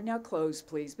wild side. Now close,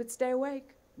 please, but stay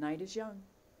awake. Night is young.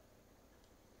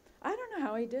 I don't know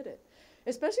how he did it,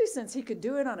 especially since he could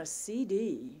do it on a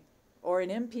CD or an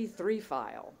MP3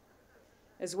 file,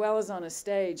 as well as on a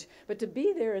stage. But to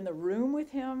be there in the room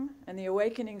with him and the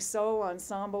Awakening Soul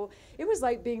Ensemble, it was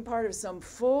like being part of some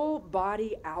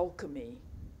full-body alchemy,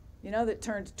 you know, that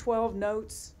turned 12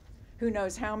 notes, who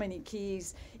knows how many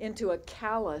keys, into a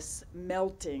callous,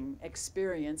 melting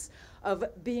experience of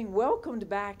being welcomed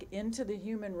back into the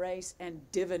human race and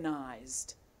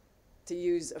divinized, to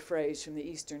use a phrase from the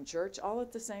Eastern Church, all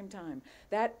at the same time.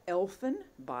 That elfin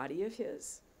body of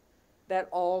his, that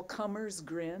all-comers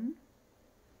grin,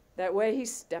 that way he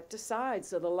stepped aside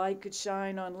so the light could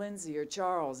shine on Lindsay or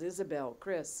Charles, Isabel,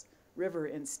 Chris, River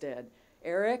instead.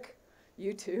 Eric,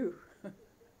 you too.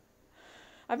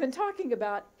 I've been talking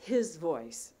about his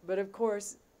voice, but of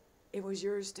course, it was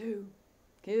yours too.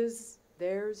 His,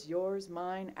 theirs, yours,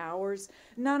 mine, ours.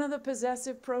 None of the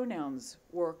possessive pronouns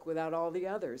work without all the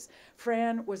others.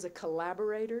 Fran was a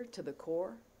collaborator to the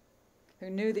core, who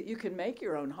knew that you can make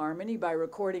your own harmony by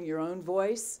recording your own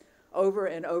voice over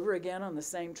and over again on the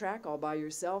same track all by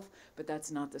yourself, but that's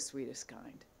not the sweetest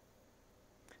kind.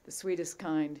 The sweetest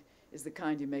kind is the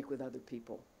kind you make with other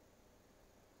people.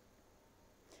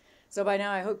 So by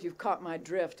now I hope you've caught my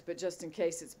drift, but just in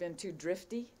case it's been too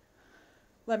drifty,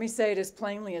 let me say it as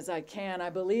plainly as I can. I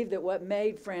believe that what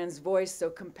made Fran's voice so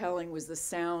compelling was the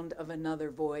sound of another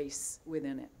voice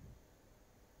within it.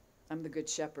 I'm the good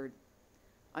shepherd.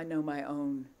 I know my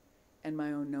own, and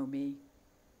my own know me.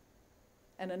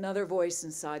 And another voice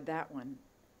inside that one.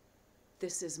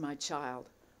 This is my child,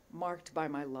 marked by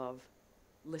my love.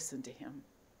 Listen to him.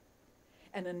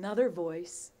 And another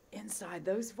voice inside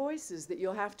those voices that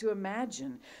you'll have to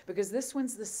imagine, because this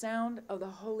one's the sound of the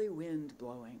holy wind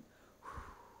blowing.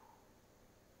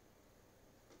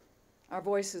 Our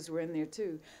voices were in there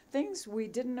too. Things we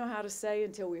didn't know how to say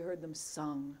until we heard them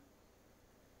sung.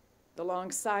 The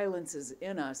long silences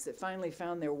in us that finally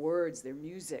found their words, their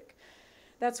music.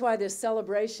 That's why this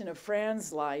celebration of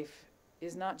Fran's life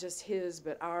is not just his,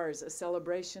 but ours, a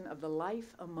celebration of the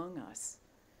life among us,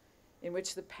 in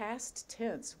which the past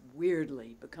tense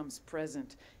weirdly becomes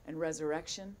present and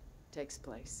resurrection takes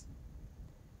place.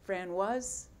 Fran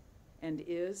was and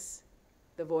is.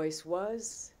 The voice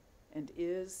was and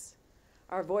is.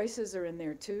 Our voices are in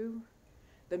there too.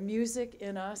 The music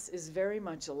in us is very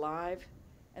much alive,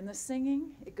 and the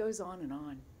singing, it goes on and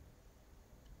on.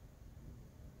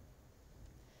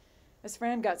 As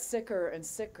Fran got sicker and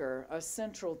sicker, a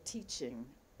central teaching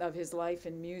of his life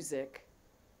in music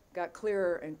got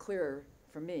clearer and clearer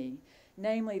for me,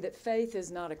 namely that faith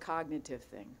is not a cognitive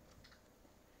thing.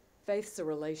 Faith's a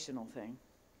relational thing.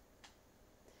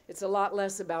 It's a lot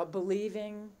less about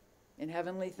believing in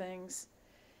heavenly things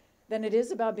than it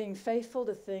is about being faithful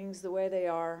to things the way they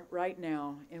are right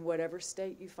now in whatever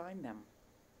state you find them,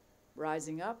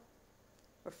 rising up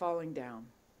or falling down,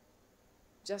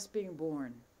 just being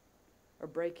born or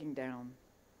breaking down,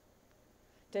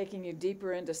 taking you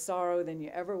deeper into sorrow than you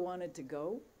ever wanted to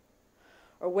go,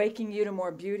 or waking you to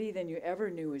more beauty than you ever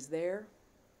knew was there,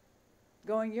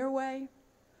 going your way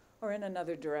or in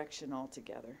another direction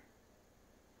altogether.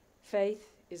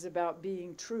 Faith is about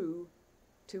being true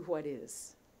to what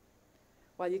is,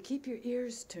 while you keep your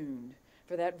ears tuned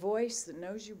for that voice that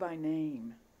knows you by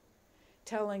name,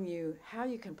 telling you how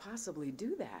you can possibly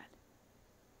do that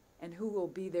and who will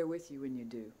be there with you when you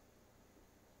do.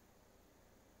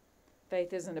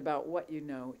 Faith isn't about what you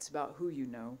know, it's about who you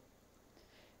know.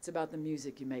 It's about the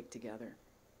music you make together.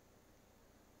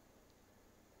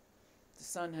 The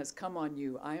sun has come on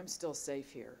you. I am still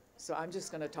safe here, so I'm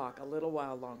just going to talk a little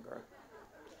while longer.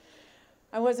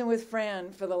 I wasn't with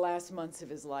Fran for the last months of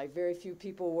his life. Very few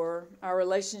people were. Our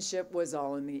relationship was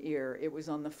all in the ear. It was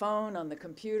on the phone, on the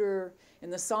computer,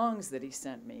 in the songs that he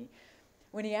sent me.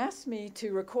 When he asked me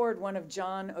to record one of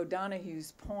John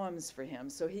O'Donohue's poems for him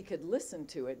so he could listen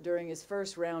to it during his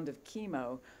first round of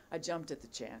chemo, I jumped at the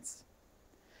chance.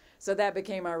 So that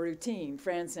became our routine.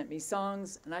 Fran sent me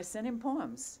songs, and I sent him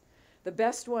poems. The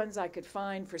best ones I could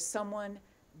find for someone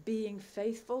being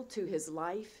faithful to his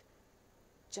life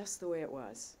just the way it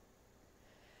was.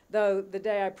 Though the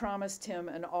day I promised him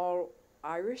an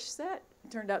all-Irish set,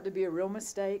 It turned out to be a real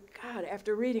mistake. God,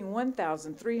 after reading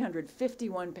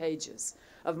 1,351 pages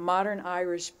of modern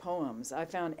Irish poems, I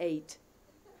found 8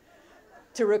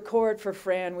 to record for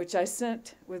Fran, which I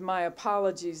sent with my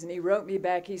apologies, and he wrote me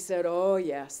back. He said, "Oh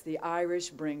yes, the Irish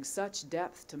bring such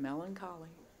depth to melancholy."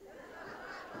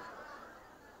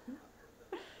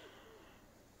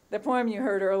 The poem you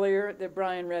heard earlier that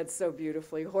Brian read so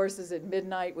beautifully, Horses at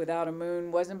Midnight Without a Moon,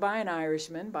 wasn't by an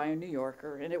Irishman, by a New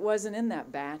Yorker, and it wasn't in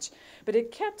that batch, but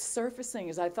it kept surfacing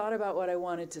as I thought about what I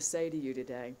wanted to say to you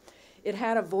today. It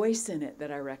had a voice in it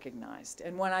that I recognized,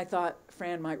 and one I thought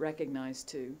Fran might recognize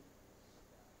too.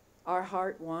 Our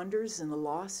heart wanders in the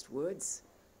lost woods.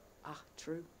 Ah,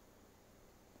 true.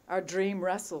 Our dream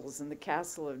wrestles in the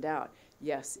castle of doubt.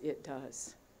 Yes, it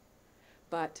does.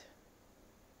 But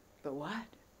what?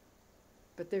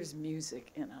 But there's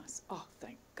music in us. Oh,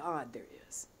 thank God there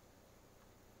is.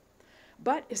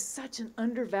 But is such an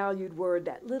undervalued word,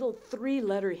 that little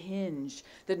 3-letter hinge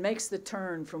that makes the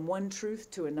turn from one truth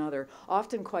to another,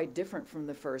 often quite different from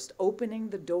the first, opening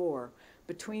the door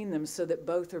between them so that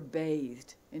both are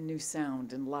bathed in new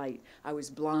sound and light. I was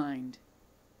blind,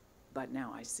 but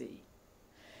now I see.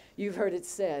 You've heard it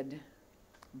said,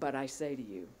 but I say to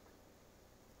you,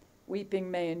 weeping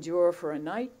may endure for a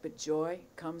night, but joy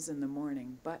comes in the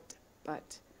morning.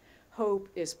 But hope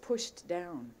is pushed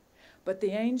down, but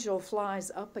the angel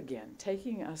flies up again,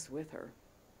 taking us with her.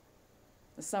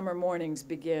 The summer mornings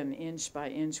begin inch by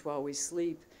inch while we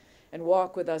sleep, and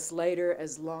walk with us later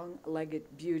as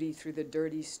long-legged beauty through the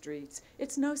dirty streets.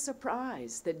 It's no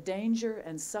surprise that danger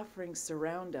and suffering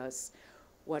surround us.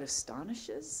 What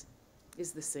astonishes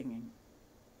is the singing.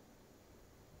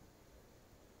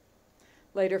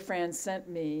 Later, Fran sent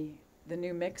me the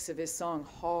new mix of his song,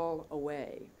 Haul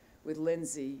Away, with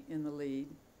Lindsay in the lead.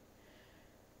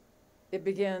 It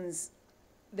begins,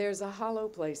 there's a hollow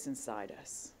place inside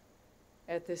us,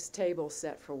 at this table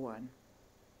set for one,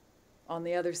 on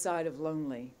the other side of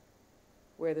lonely,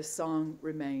 where the song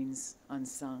remains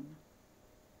unsung.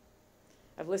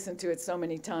 I've listened to it so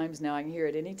many times now, I can hear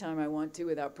it anytime I want to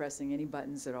without pressing any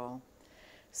buttons at all.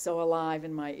 So alive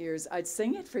in my ears. I'd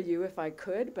sing it for you if I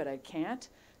could, but I can't.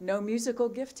 No musical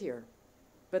gift here,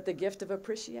 but the gift of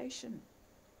appreciation.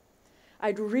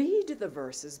 I'd read the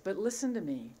verses, but listen to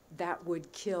me, that would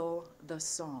kill the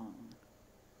song.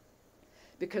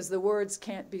 Because the words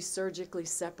can't be surgically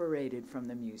separated from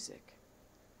the music.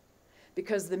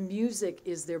 Because the music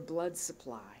is their blood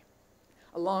supply,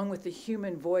 along with the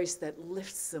human voice that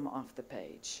lifts them off the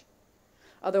page.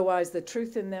 Otherwise, the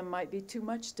truth in them might be too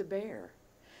much to bear.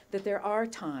 That there are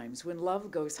times when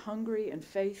love goes hungry and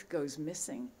faith goes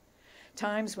missing,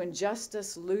 times when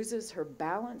justice loses her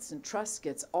balance and trust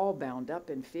gets all bound up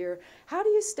in fear. How do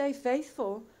you stay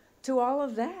faithful to all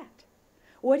of that?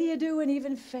 What do you do when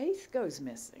even faith goes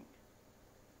missing?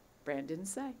 Brand didn't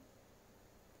say.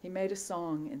 He made a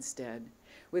song instead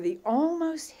with the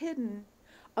almost hidden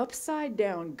upside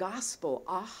down gospel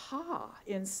aha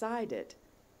inside it.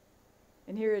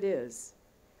 And here it is.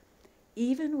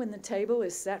 Even when the table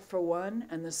is set for one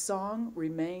and the song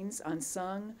remains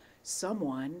unsung,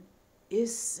 someone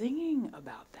is singing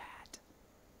about that.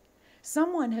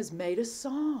 Someone has made a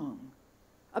song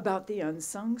about the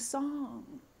unsung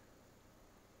song,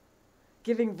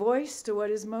 giving voice to what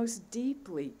is most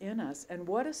deeply in us. And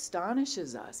what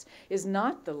astonishes us is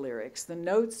not the lyrics, the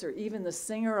notes, or even the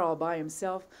singer all by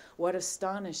himself. What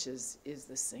astonishes is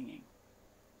the singing.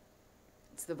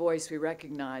 It's the voice we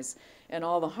recognize and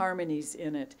all the harmonies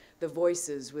in it, the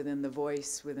voices within the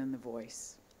voice within the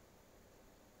voice.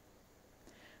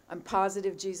 I'm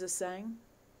positive Jesus sang,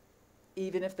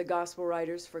 even if the gospel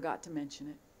writers forgot to mention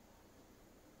it.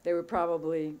 They were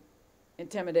probably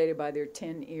intimidated by their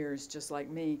 10 ears, just like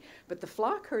me, but the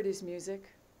flock heard his music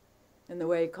and the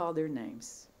way he called their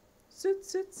names. Soot,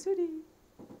 soot, sooty,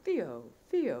 Theo,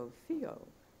 Theo, Theo.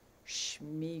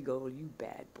 Schmeagol, you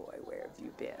bad boy, where have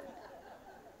you been?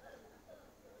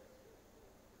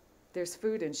 There's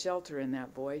food and shelter in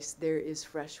that voice. There is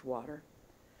fresh water.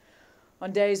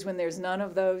 On days when there's none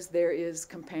of those, there is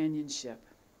companionship.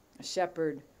 A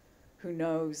shepherd who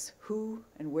knows who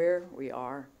and where we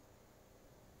are.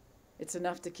 It's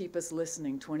enough to keep us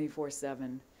listening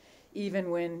 24/7, even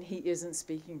when he isn't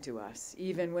speaking to us,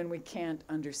 even when we can't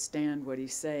understand what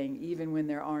he's saying, even when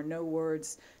there are no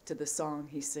words to the song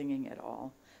he's singing at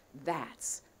all.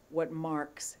 That's what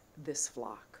marks this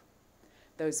flock.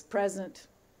 Those present,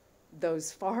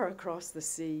 those far across the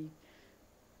sea,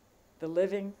 the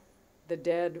living, the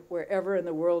dead, wherever in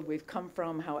the world we've come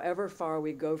from, however far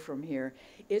we go from here,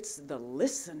 it's the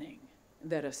listening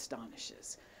that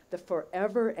astonishes, the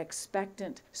forever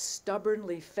expectant,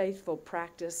 stubbornly faithful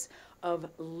practice of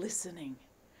listening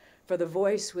for the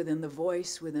voice within the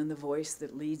voice within the voice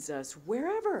that leads us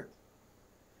wherever.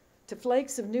 To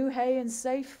flakes of new hay in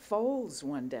safe folds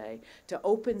one day, to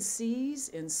open seas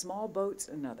in small boats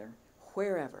another,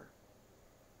 wherever.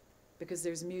 Because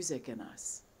there's music in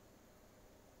us.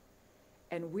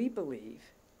 And we believe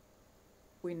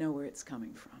we know where it's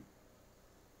coming from.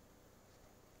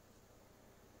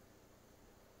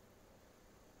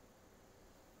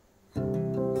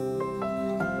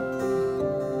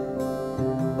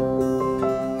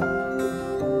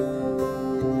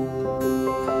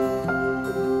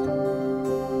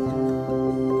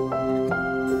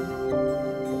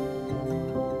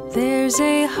 There's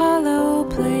a hollow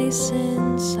place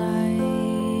inside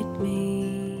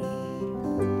me,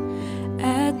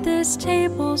 at this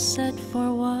table set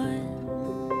for one,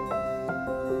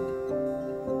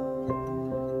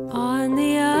 on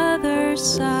the other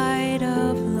side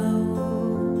of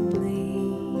lonely,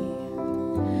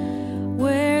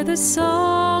 where the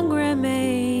song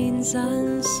remains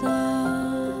unsung.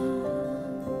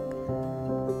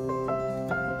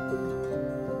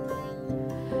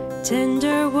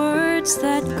 Tender words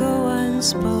that go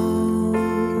unspoken,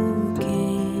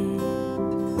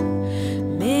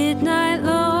 midnight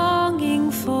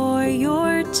longing for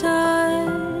your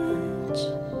touch.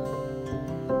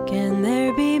 Can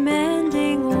there be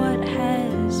mending what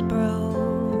has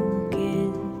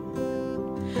broken?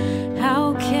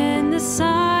 How can the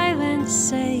silence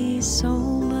say so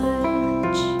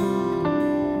much?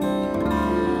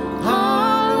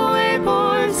 Haul away,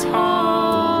 boys,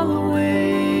 haul away.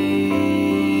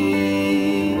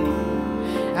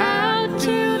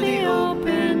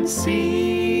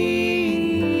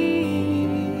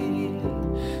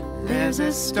 There's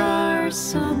a star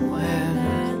somewhere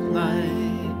that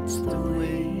lights the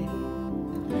way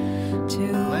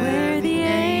to where the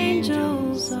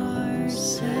angels are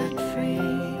set free.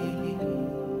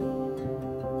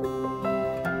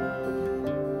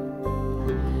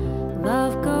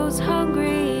 Love goes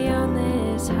hungry on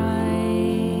this highway.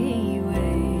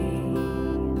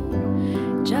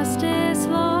 Justice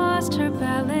lost her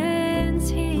balance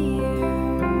here.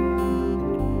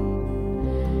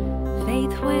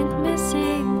 Faith went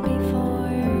missing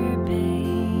before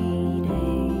payday.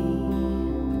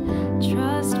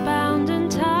 Trust bound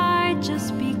and tied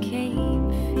just became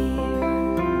fear.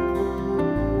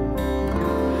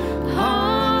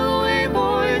 Haul away,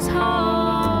 boys,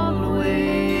 haul away,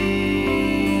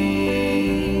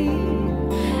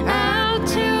 out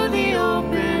to the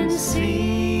open sea.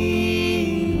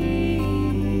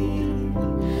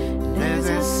 There's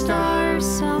a star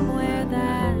somewhere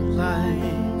that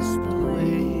lights the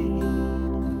way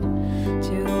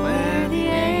to where the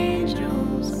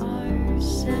angels are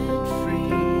set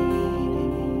free.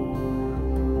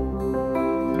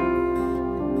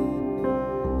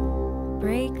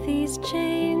 Break these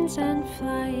chains and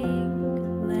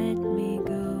flying, let me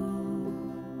go.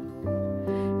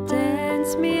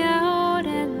 Dance me out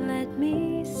and let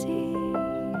me see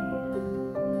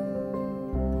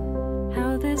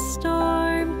how this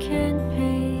storm can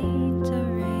paint a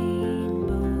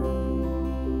rainbow,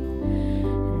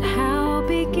 and how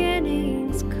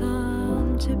beginnings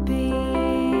come to be.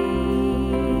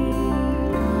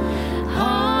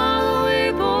 Haul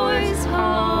away, boys,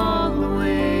 haul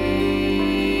away,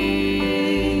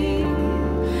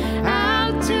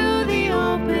 out to the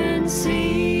open sea.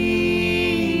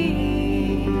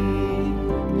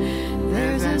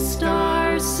 There's a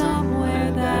star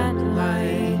somewhere that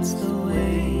lights the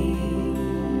way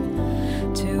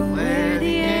to where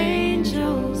the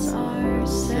angels are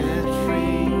set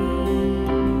free.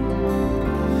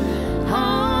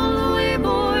 Haul away,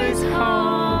 boys,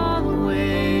 haul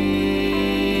away,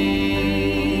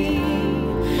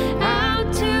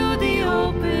 out to the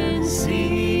open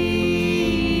sea.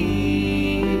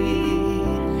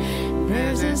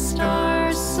 There's a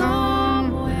star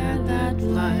somewhere that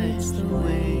lights the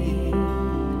way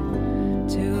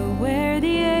to where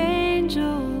the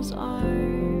angels are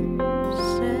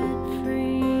set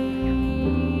free.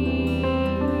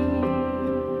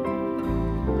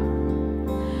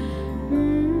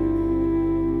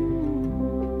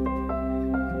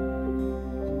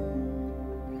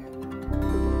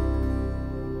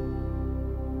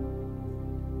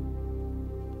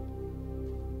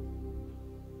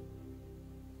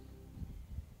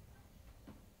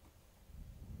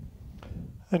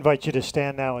 I invite you to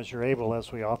stand now as you're able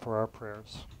as we offer our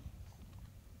prayers.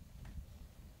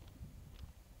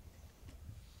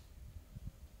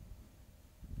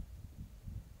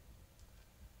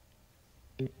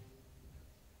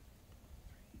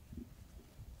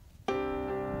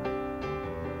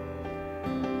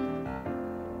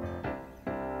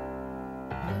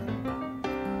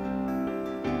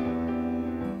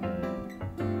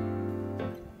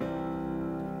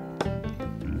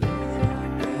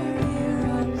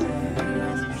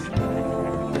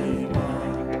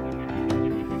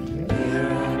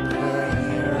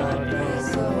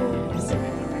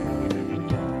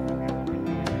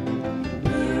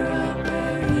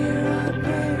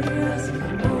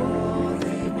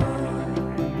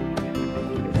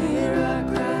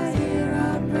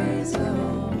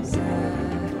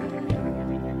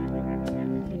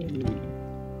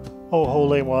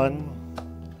 Holy One,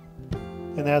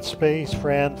 in that space,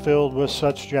 Fran, filled with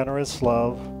such generous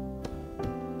love,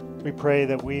 we pray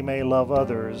that we may love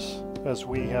others as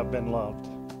we have been loved.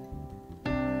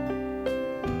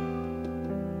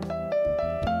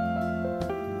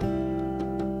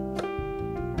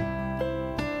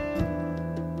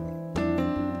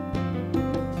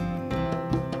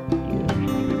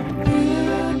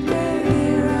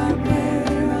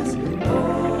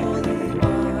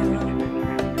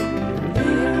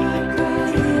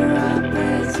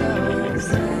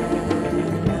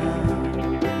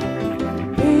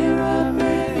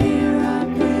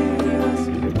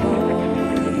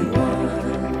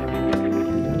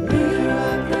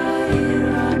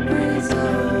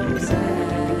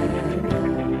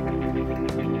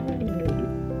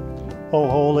 O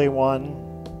Holy One,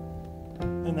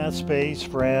 in that space,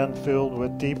 Fran, filled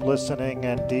with deep listening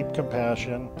and deep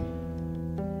compassion,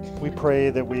 we pray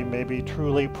that we may be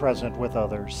truly present with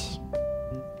others.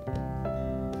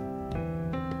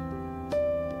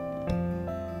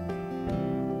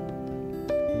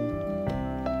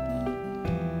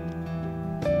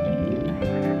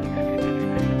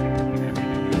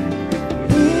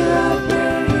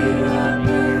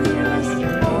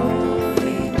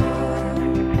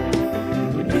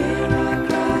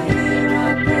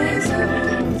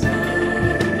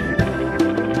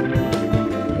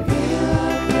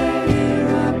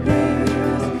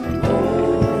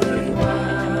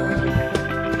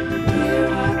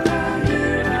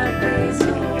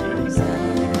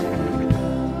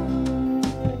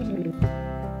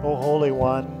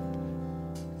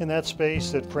 In that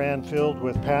space that Fran filled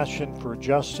with passion for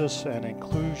justice and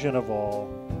inclusion of all,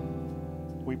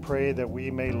 we pray that we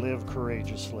may live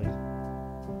courageously.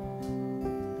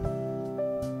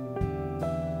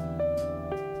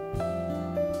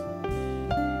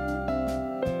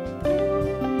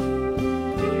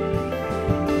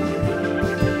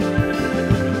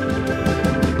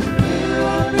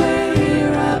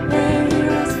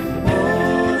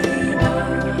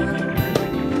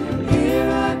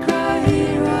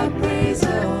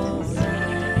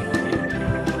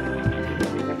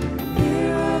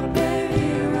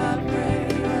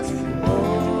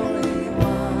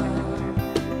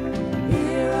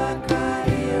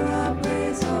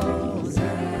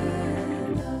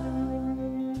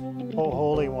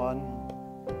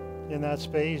 In that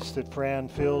space that Fran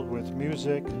filled with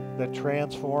music that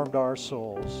transformed our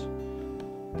souls,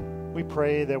 we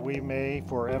pray that we may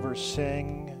forever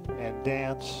sing and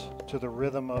dance to the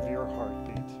rhythm of your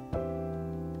heartbeat.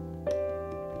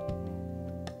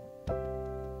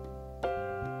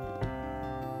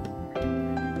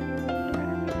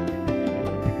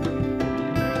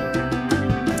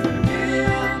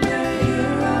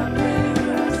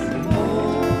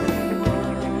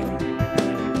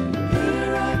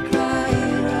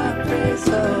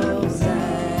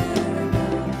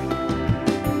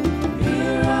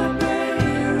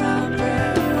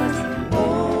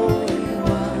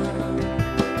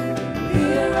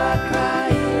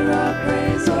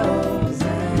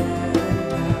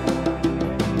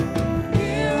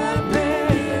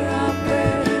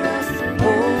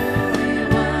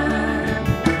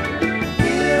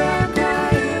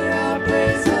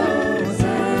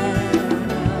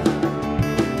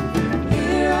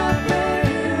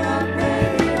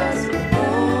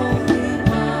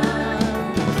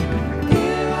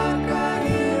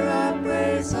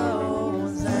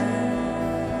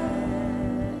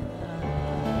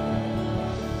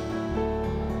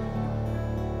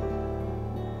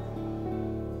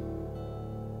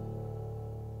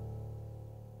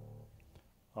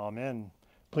 Amen.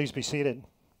 Please be seated.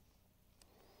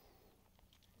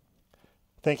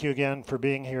 Thank you again for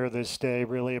being here this day.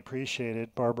 Really appreciate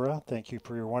it. Barbara, thank you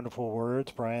for your wonderful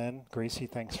words. Brian, Gracie,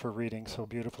 thanks for reading so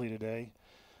beautifully today.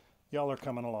 Y'all are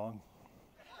coming along.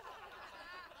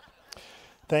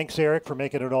 Thanks, Eric, for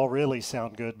making it all really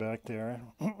sound good back there.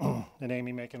 And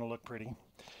Amy making it look pretty.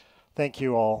 Thank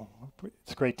you all.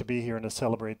 It's great to be here and to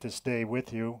celebrate this day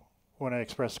with you. I want to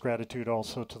express gratitude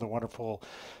also to the wonderful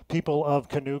people of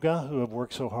Canuga who have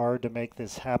worked so hard to make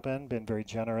this happen, been very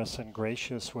generous and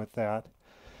gracious with that.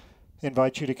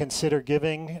 Invite you to consider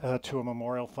giving to a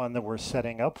memorial fund that we're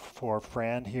setting up for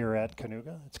Fran here at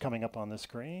Canuga. It's coming up on the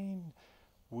screen.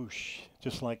 Whoosh,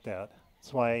 just like that.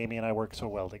 That's why Amy and I work so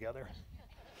well together.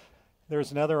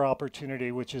 There's another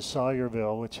opportunity, which is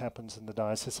Sawyerville, which happens in the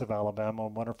Diocese of Alabama, a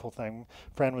wonderful thing.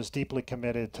 Fran was deeply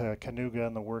committed to Canuga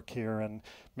and the work here, and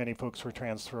many folks were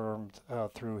transformed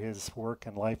through his work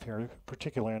and life here,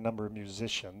 particularly a number of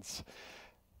musicians.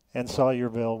 and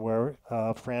Sawyerville, where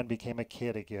Fran became a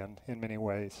kid again in many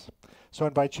ways. So I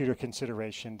invite you to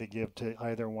consideration to give to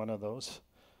either one of those.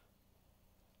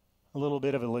 A little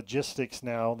bit of a logistics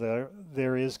now.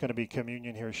 There is going to be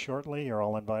communion here shortly. You're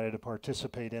all invited to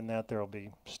participate in that. There will be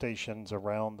stations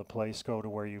around the place. Go to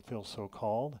where you feel so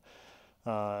called.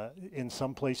 In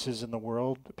some places in the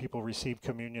world, people receive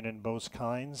communion in both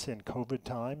kinds in COVID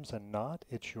times and not.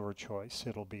 It's your choice.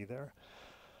 It'll be there.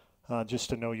 Just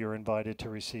to know you're invited to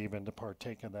receive and to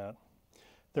partake of that.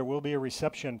 There will be a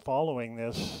reception following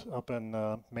this up in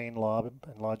main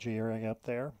lodge area up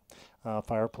there,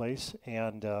 fireplace.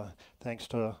 And thanks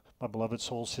to my beloved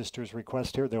soul sister's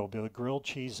request here, there will be a grilled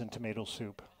cheese and tomato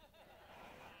soup.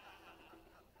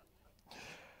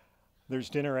 There's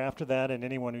dinner after that, and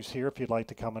anyone who's here, if you'd like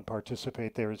to come and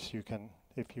participate there, if you can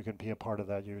be a part of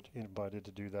that, you're invited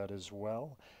to do that as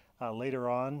well. Later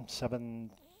on,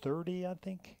 7:30, I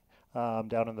think,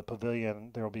 down in the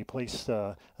pavilion, there will be place.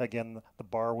 Again, the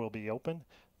bar will be open.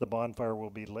 The bonfire will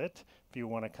be lit. If you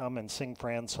want to come and sing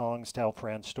Fran songs, tell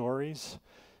Fran stories.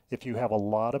 If you have a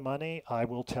lot of money, I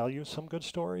will tell you some good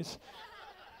stories.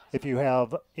 If you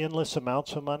have endless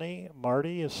amounts of money,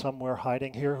 Marty is somewhere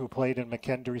hiding here who played in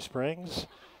McKendree Springs.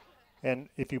 And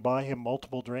if you buy him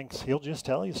multiple drinks, he'll just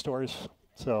tell you stories.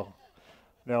 So,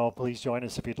 no, please join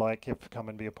us if you'd like. Come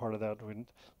and be a part of that. We'd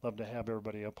love to have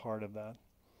everybody a part of that.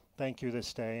 Thank you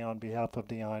this day on behalf of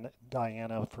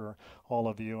Diana for all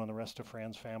of you and the rest of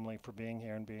Fran's family for being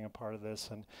here and being a part of this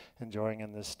and enjoying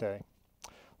in this day.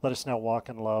 Let us now walk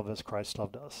in love as Christ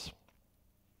loved us.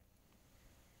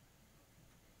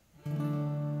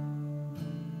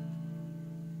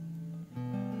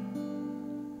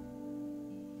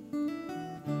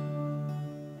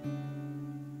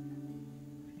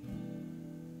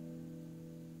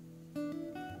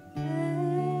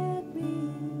 Let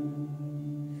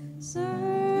me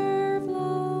serve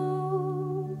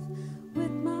love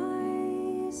with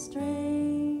my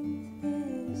strength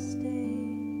this day.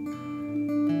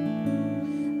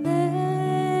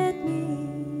 Let me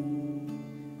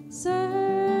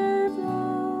serve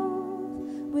love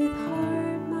with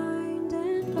heart, mind,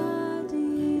 and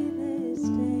body this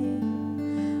day.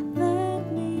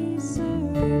 Let me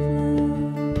serve love.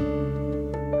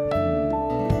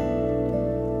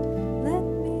 Let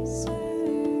me serve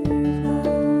love.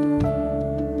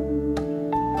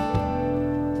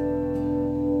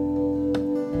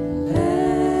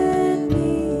 Let me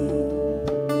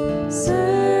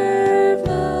serve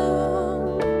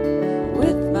love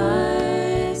with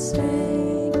my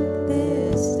strength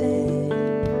this day.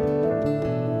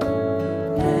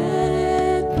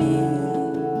 Let me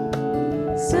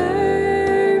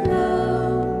serve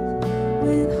love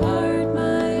with heart,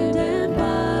 mind, and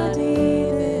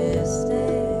body this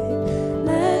day.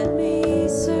 Let me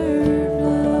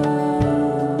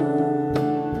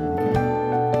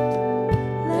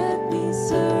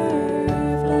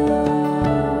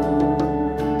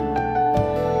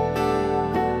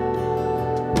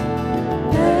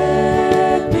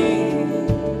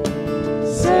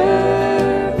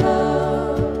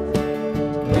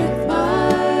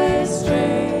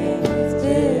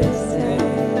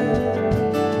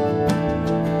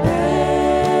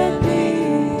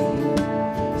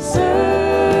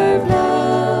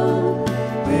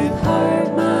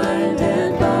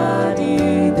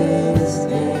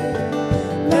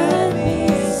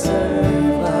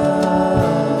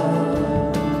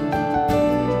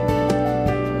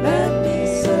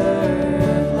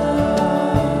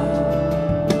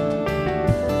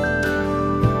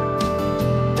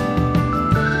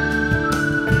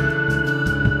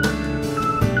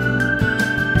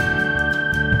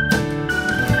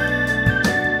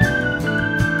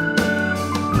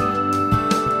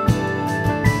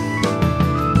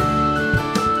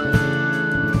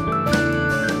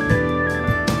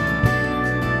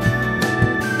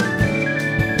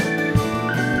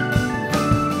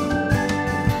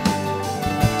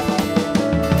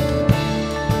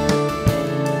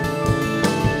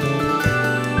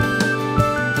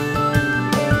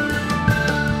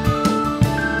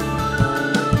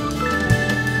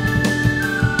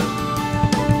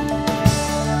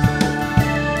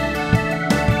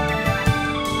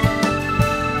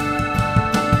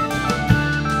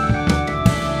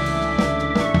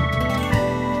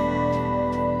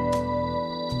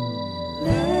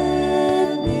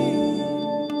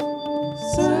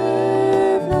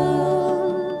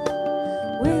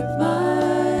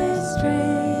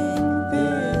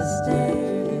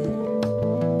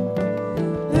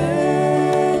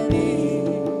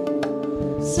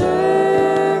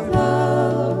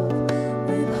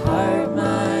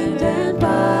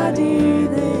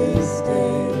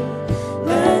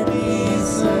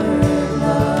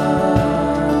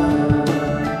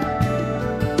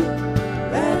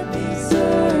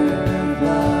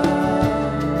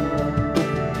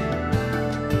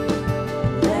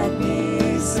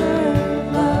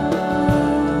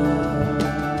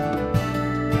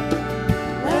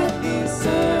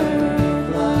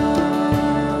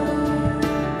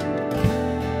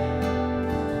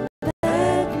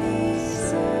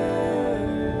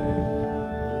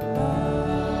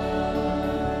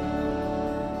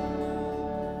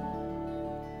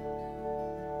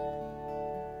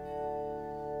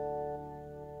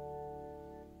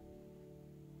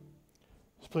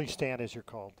please stand as you're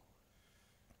called.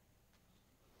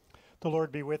 The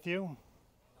Lord be with you.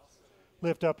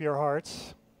 Lift up your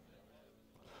hearts.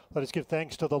 Let us give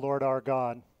thanks to the Lord our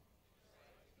God.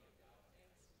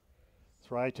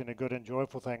 It's right and a good and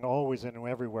joyful thing, always and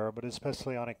everywhere, but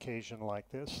especially on occasion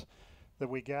like this, that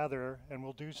we gather, and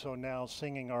we'll do so now,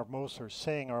 saying our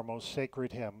most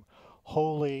sacred hymn.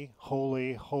 Holy,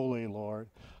 holy, holy Lord,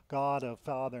 God of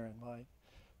Father and might.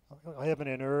 Heaven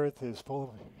and earth is full of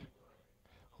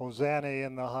Hosanna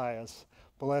in the highest.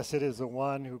 Blessed is the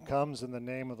one who comes in the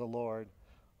name of the Lord.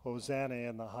 Hosanna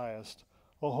in the highest.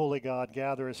 O holy God,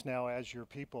 gather us now as your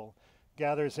people.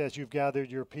 Gather us as you've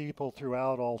gathered your people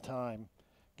throughout all time.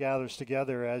 Gather us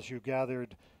together as you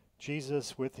gathered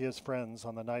Jesus with his friends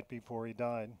on the night before he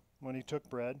died. When he took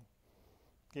bread,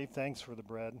 gave thanks for the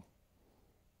bread,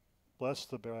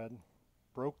 blessed the bread,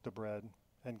 broke the bread,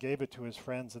 and gave it to his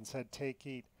friends and said, "Take,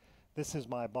 eat. This is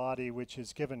my body which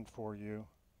is given for you.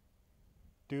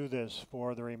 Do this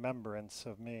for the remembrance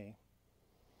of me."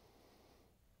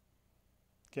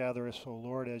 Gather us, O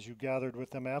Lord, as you gathered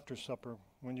with them after supper,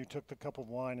 when you took the cup of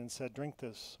wine and said, "Drink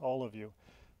this, all of you.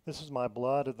 This is my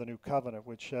blood of the new covenant,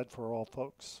 which shed for all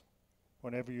folks.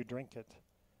 Whenever you drink it,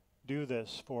 do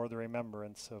this for the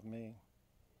remembrance of me."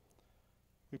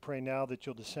 We pray now that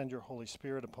you'll descend your Holy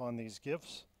Spirit upon these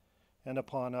gifts and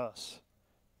upon us,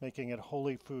 making it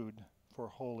holy food for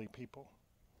holy people.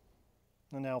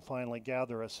 And now finally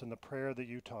gather us in the prayer that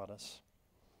you taught us.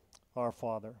 Our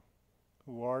Father,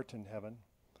 who art in heaven,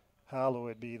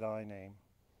 hallowed be thy name.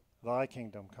 Thy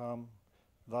kingdom come,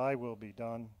 thy will be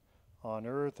done, on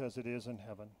earth as it is in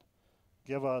heaven.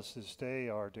 Give us this day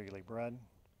our daily bread.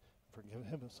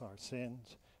 Forgive us our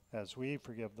sins, as we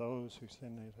forgive those who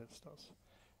sin against us.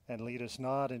 And lead us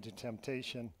not into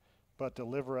temptation, but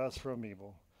deliver us from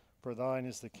evil. For thine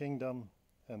is the kingdom,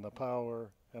 and the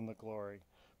power, and the glory,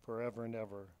 forever and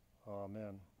ever.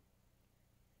 Amen.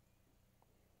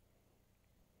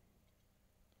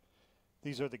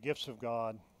 These are the gifts of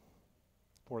God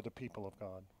for the people of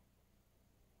God.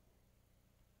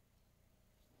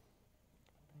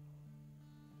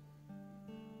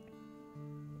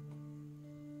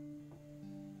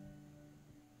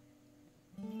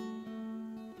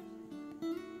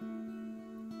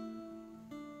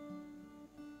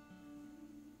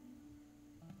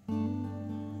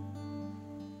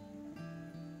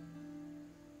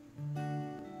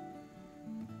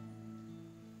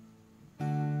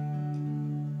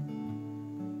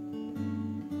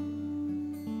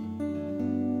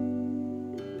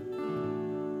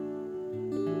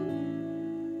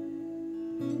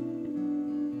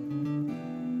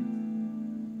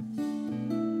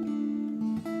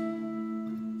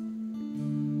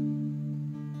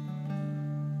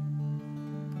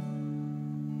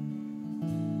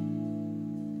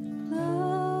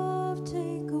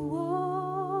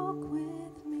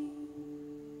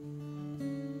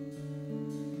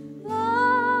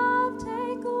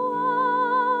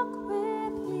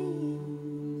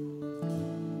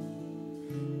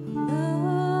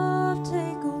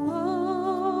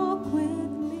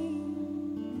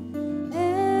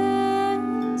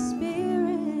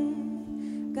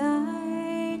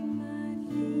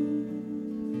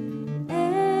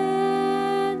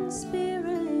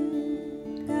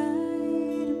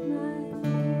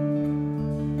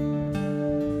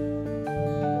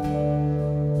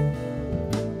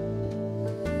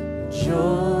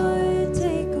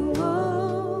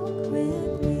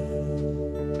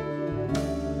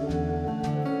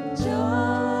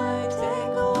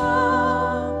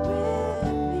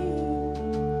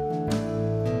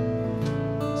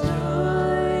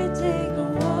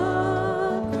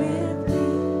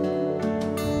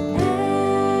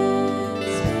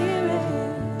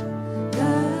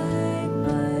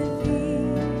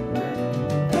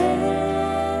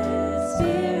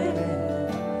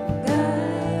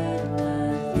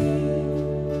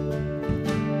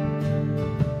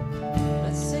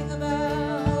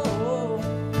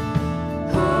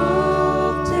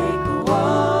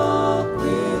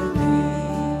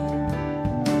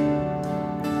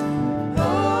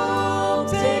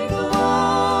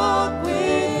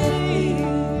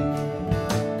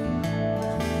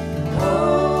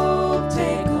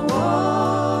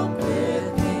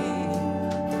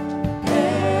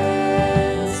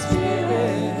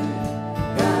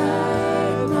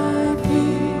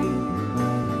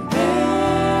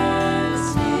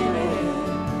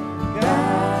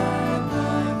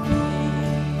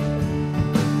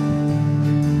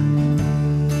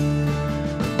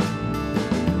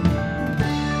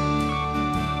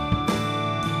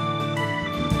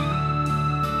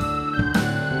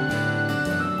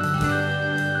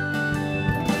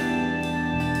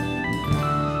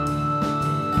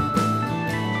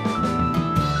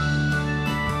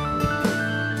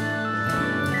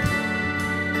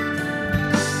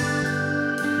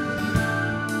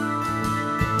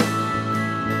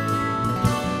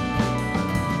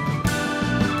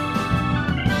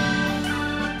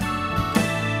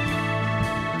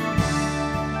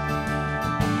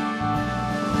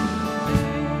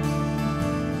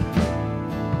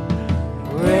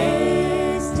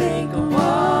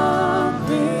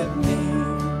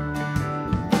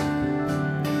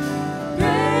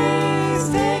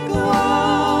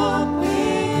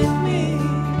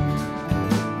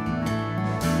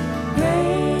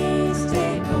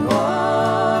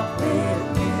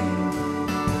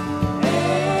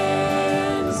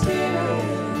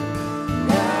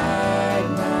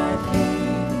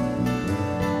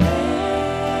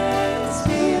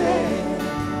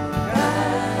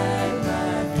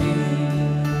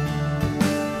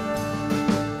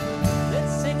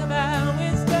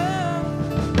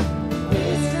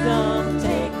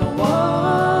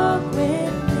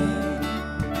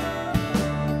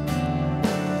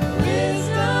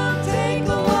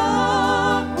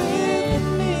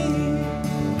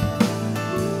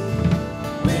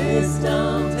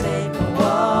 wisdom, take a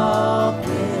walk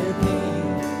with me.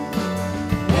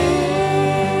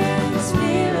 And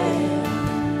Spirit,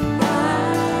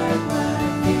 guide my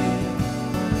feet.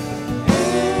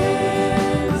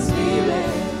 And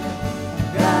Spirit,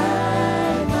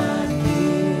 guide my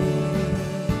feet.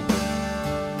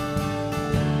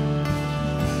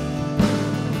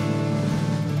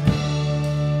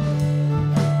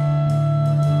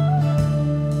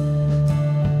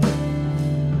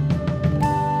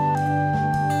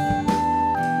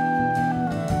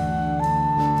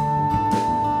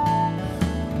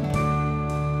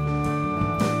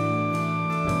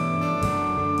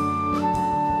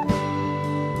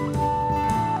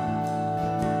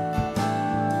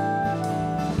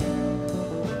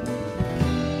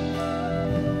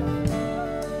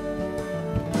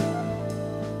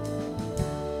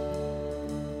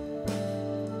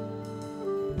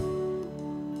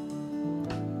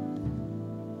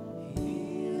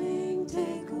 Healing,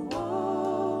 take a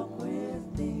walk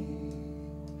with me.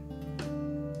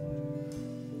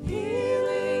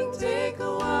 Healing, take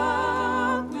a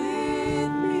walk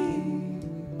with me.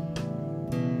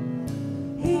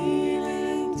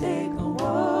 Healing, take a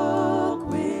walk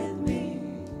with me.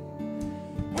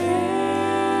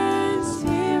 And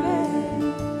Spirit,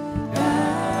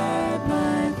 guide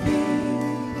my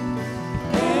feet.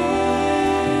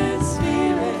 And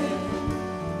Spirit,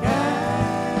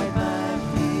 guide my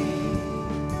feet.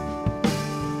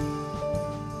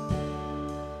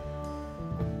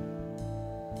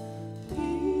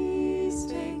 Please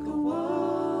take a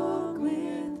walk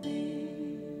with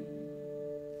me.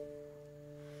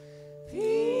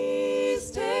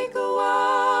 Please take a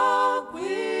walk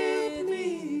with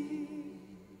me.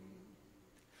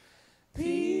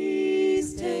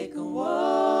 Please take a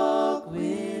walk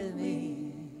with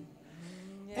me.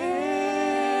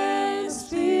 And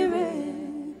Spirit,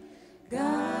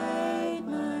 guide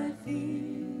my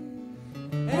feet.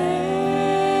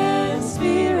 And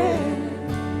Spirit,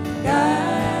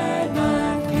 guide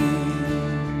my feet.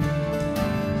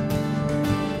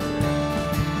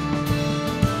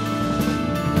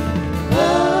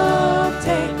 Love,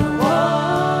 take a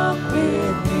walk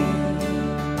with me.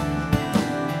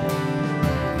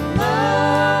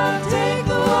 Love, take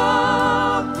a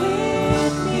walk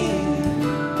with me.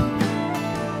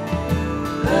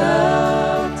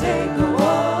 Love, take a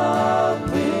walk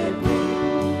with me.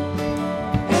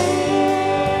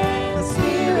 And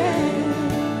Spirit,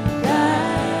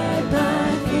 guide my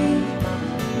feet.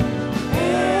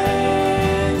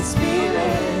 And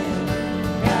Spirit,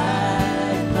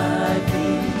 guide my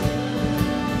feet.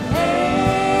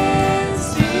 And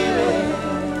Spirit,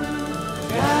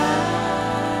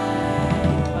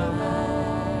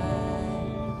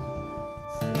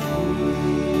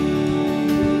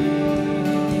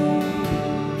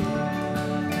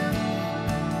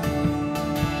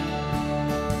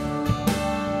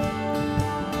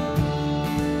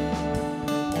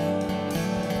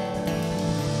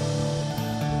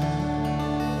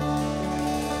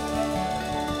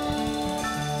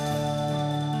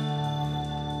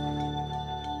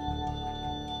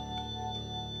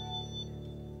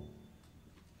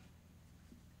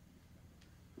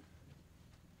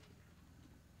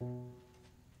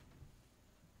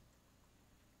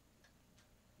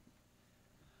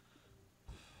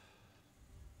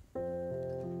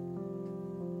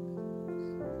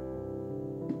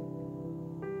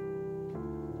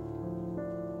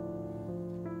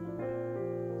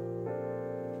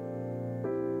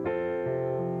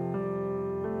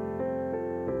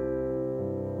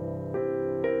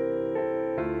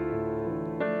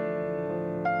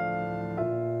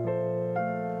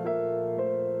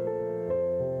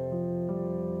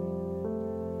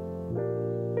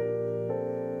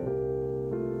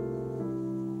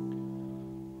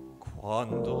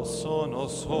 Quando sono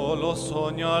solo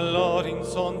sogno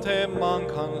all'orizzonte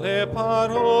mancan le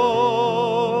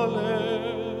parole.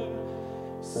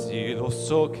 Sì, lo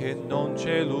so che non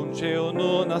c'è luce in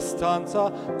una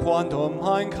stanza quando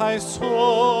manca il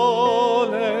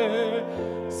sole.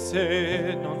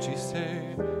 Se non ci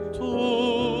sei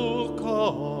tu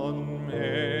con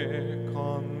me,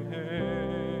 con me.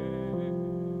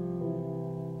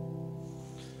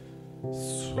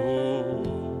 Su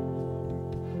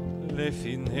le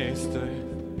finestre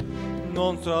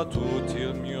non traduci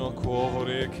il mio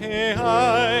cuore che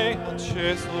hai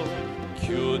acceso,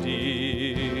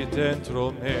 chiudi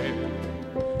dentro me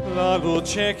la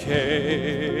luce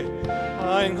che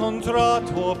hai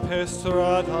incontrato per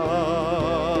strada.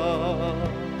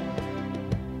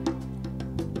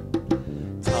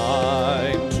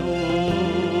 Time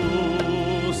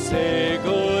to say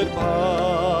goodbye.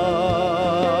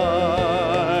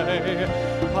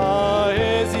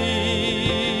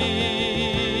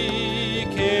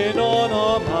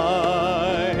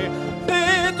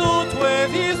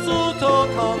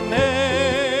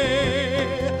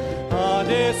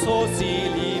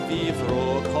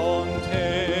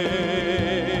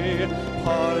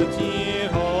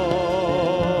 partirò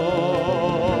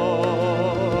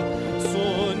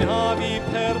su navi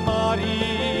per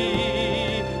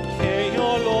mari che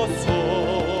io lo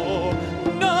so,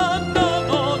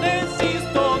 non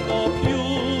esistono più,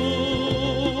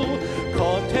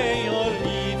 con te io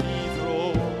li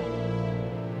vivrò.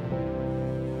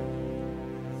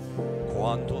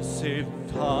 Quando sei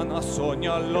lontana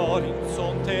sogna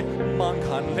all'orizzonte,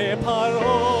 mancan le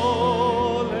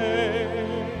parole,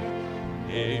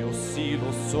 e io sì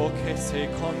lo so che sei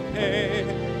con me,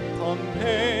 con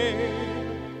me.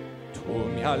 Tu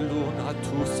mia luna,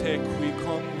 tu sei qui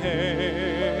con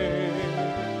me.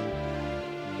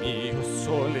 Mio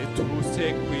sole, tu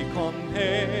sei qui con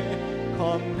me,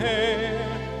 con me,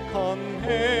 con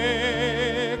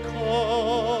me,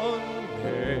 con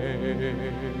me.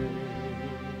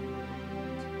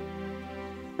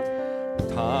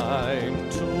 Time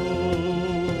to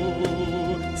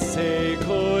say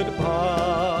goodbye.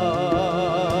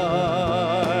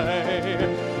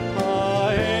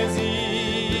 Paesi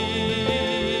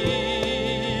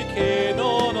che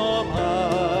non ho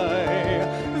mai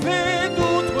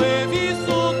veduto e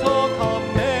vissuto con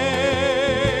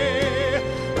me,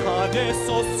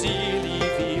 adesso sì li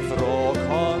vivrò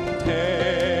con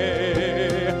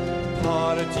te.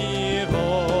 Partirò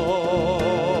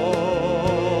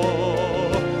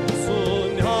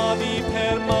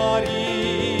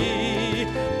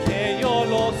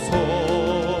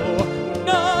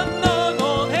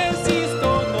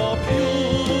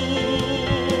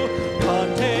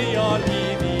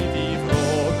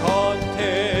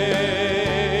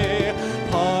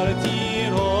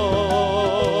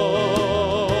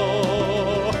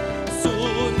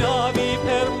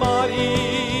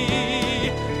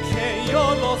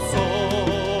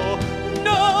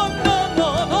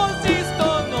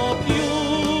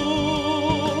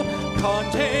con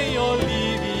te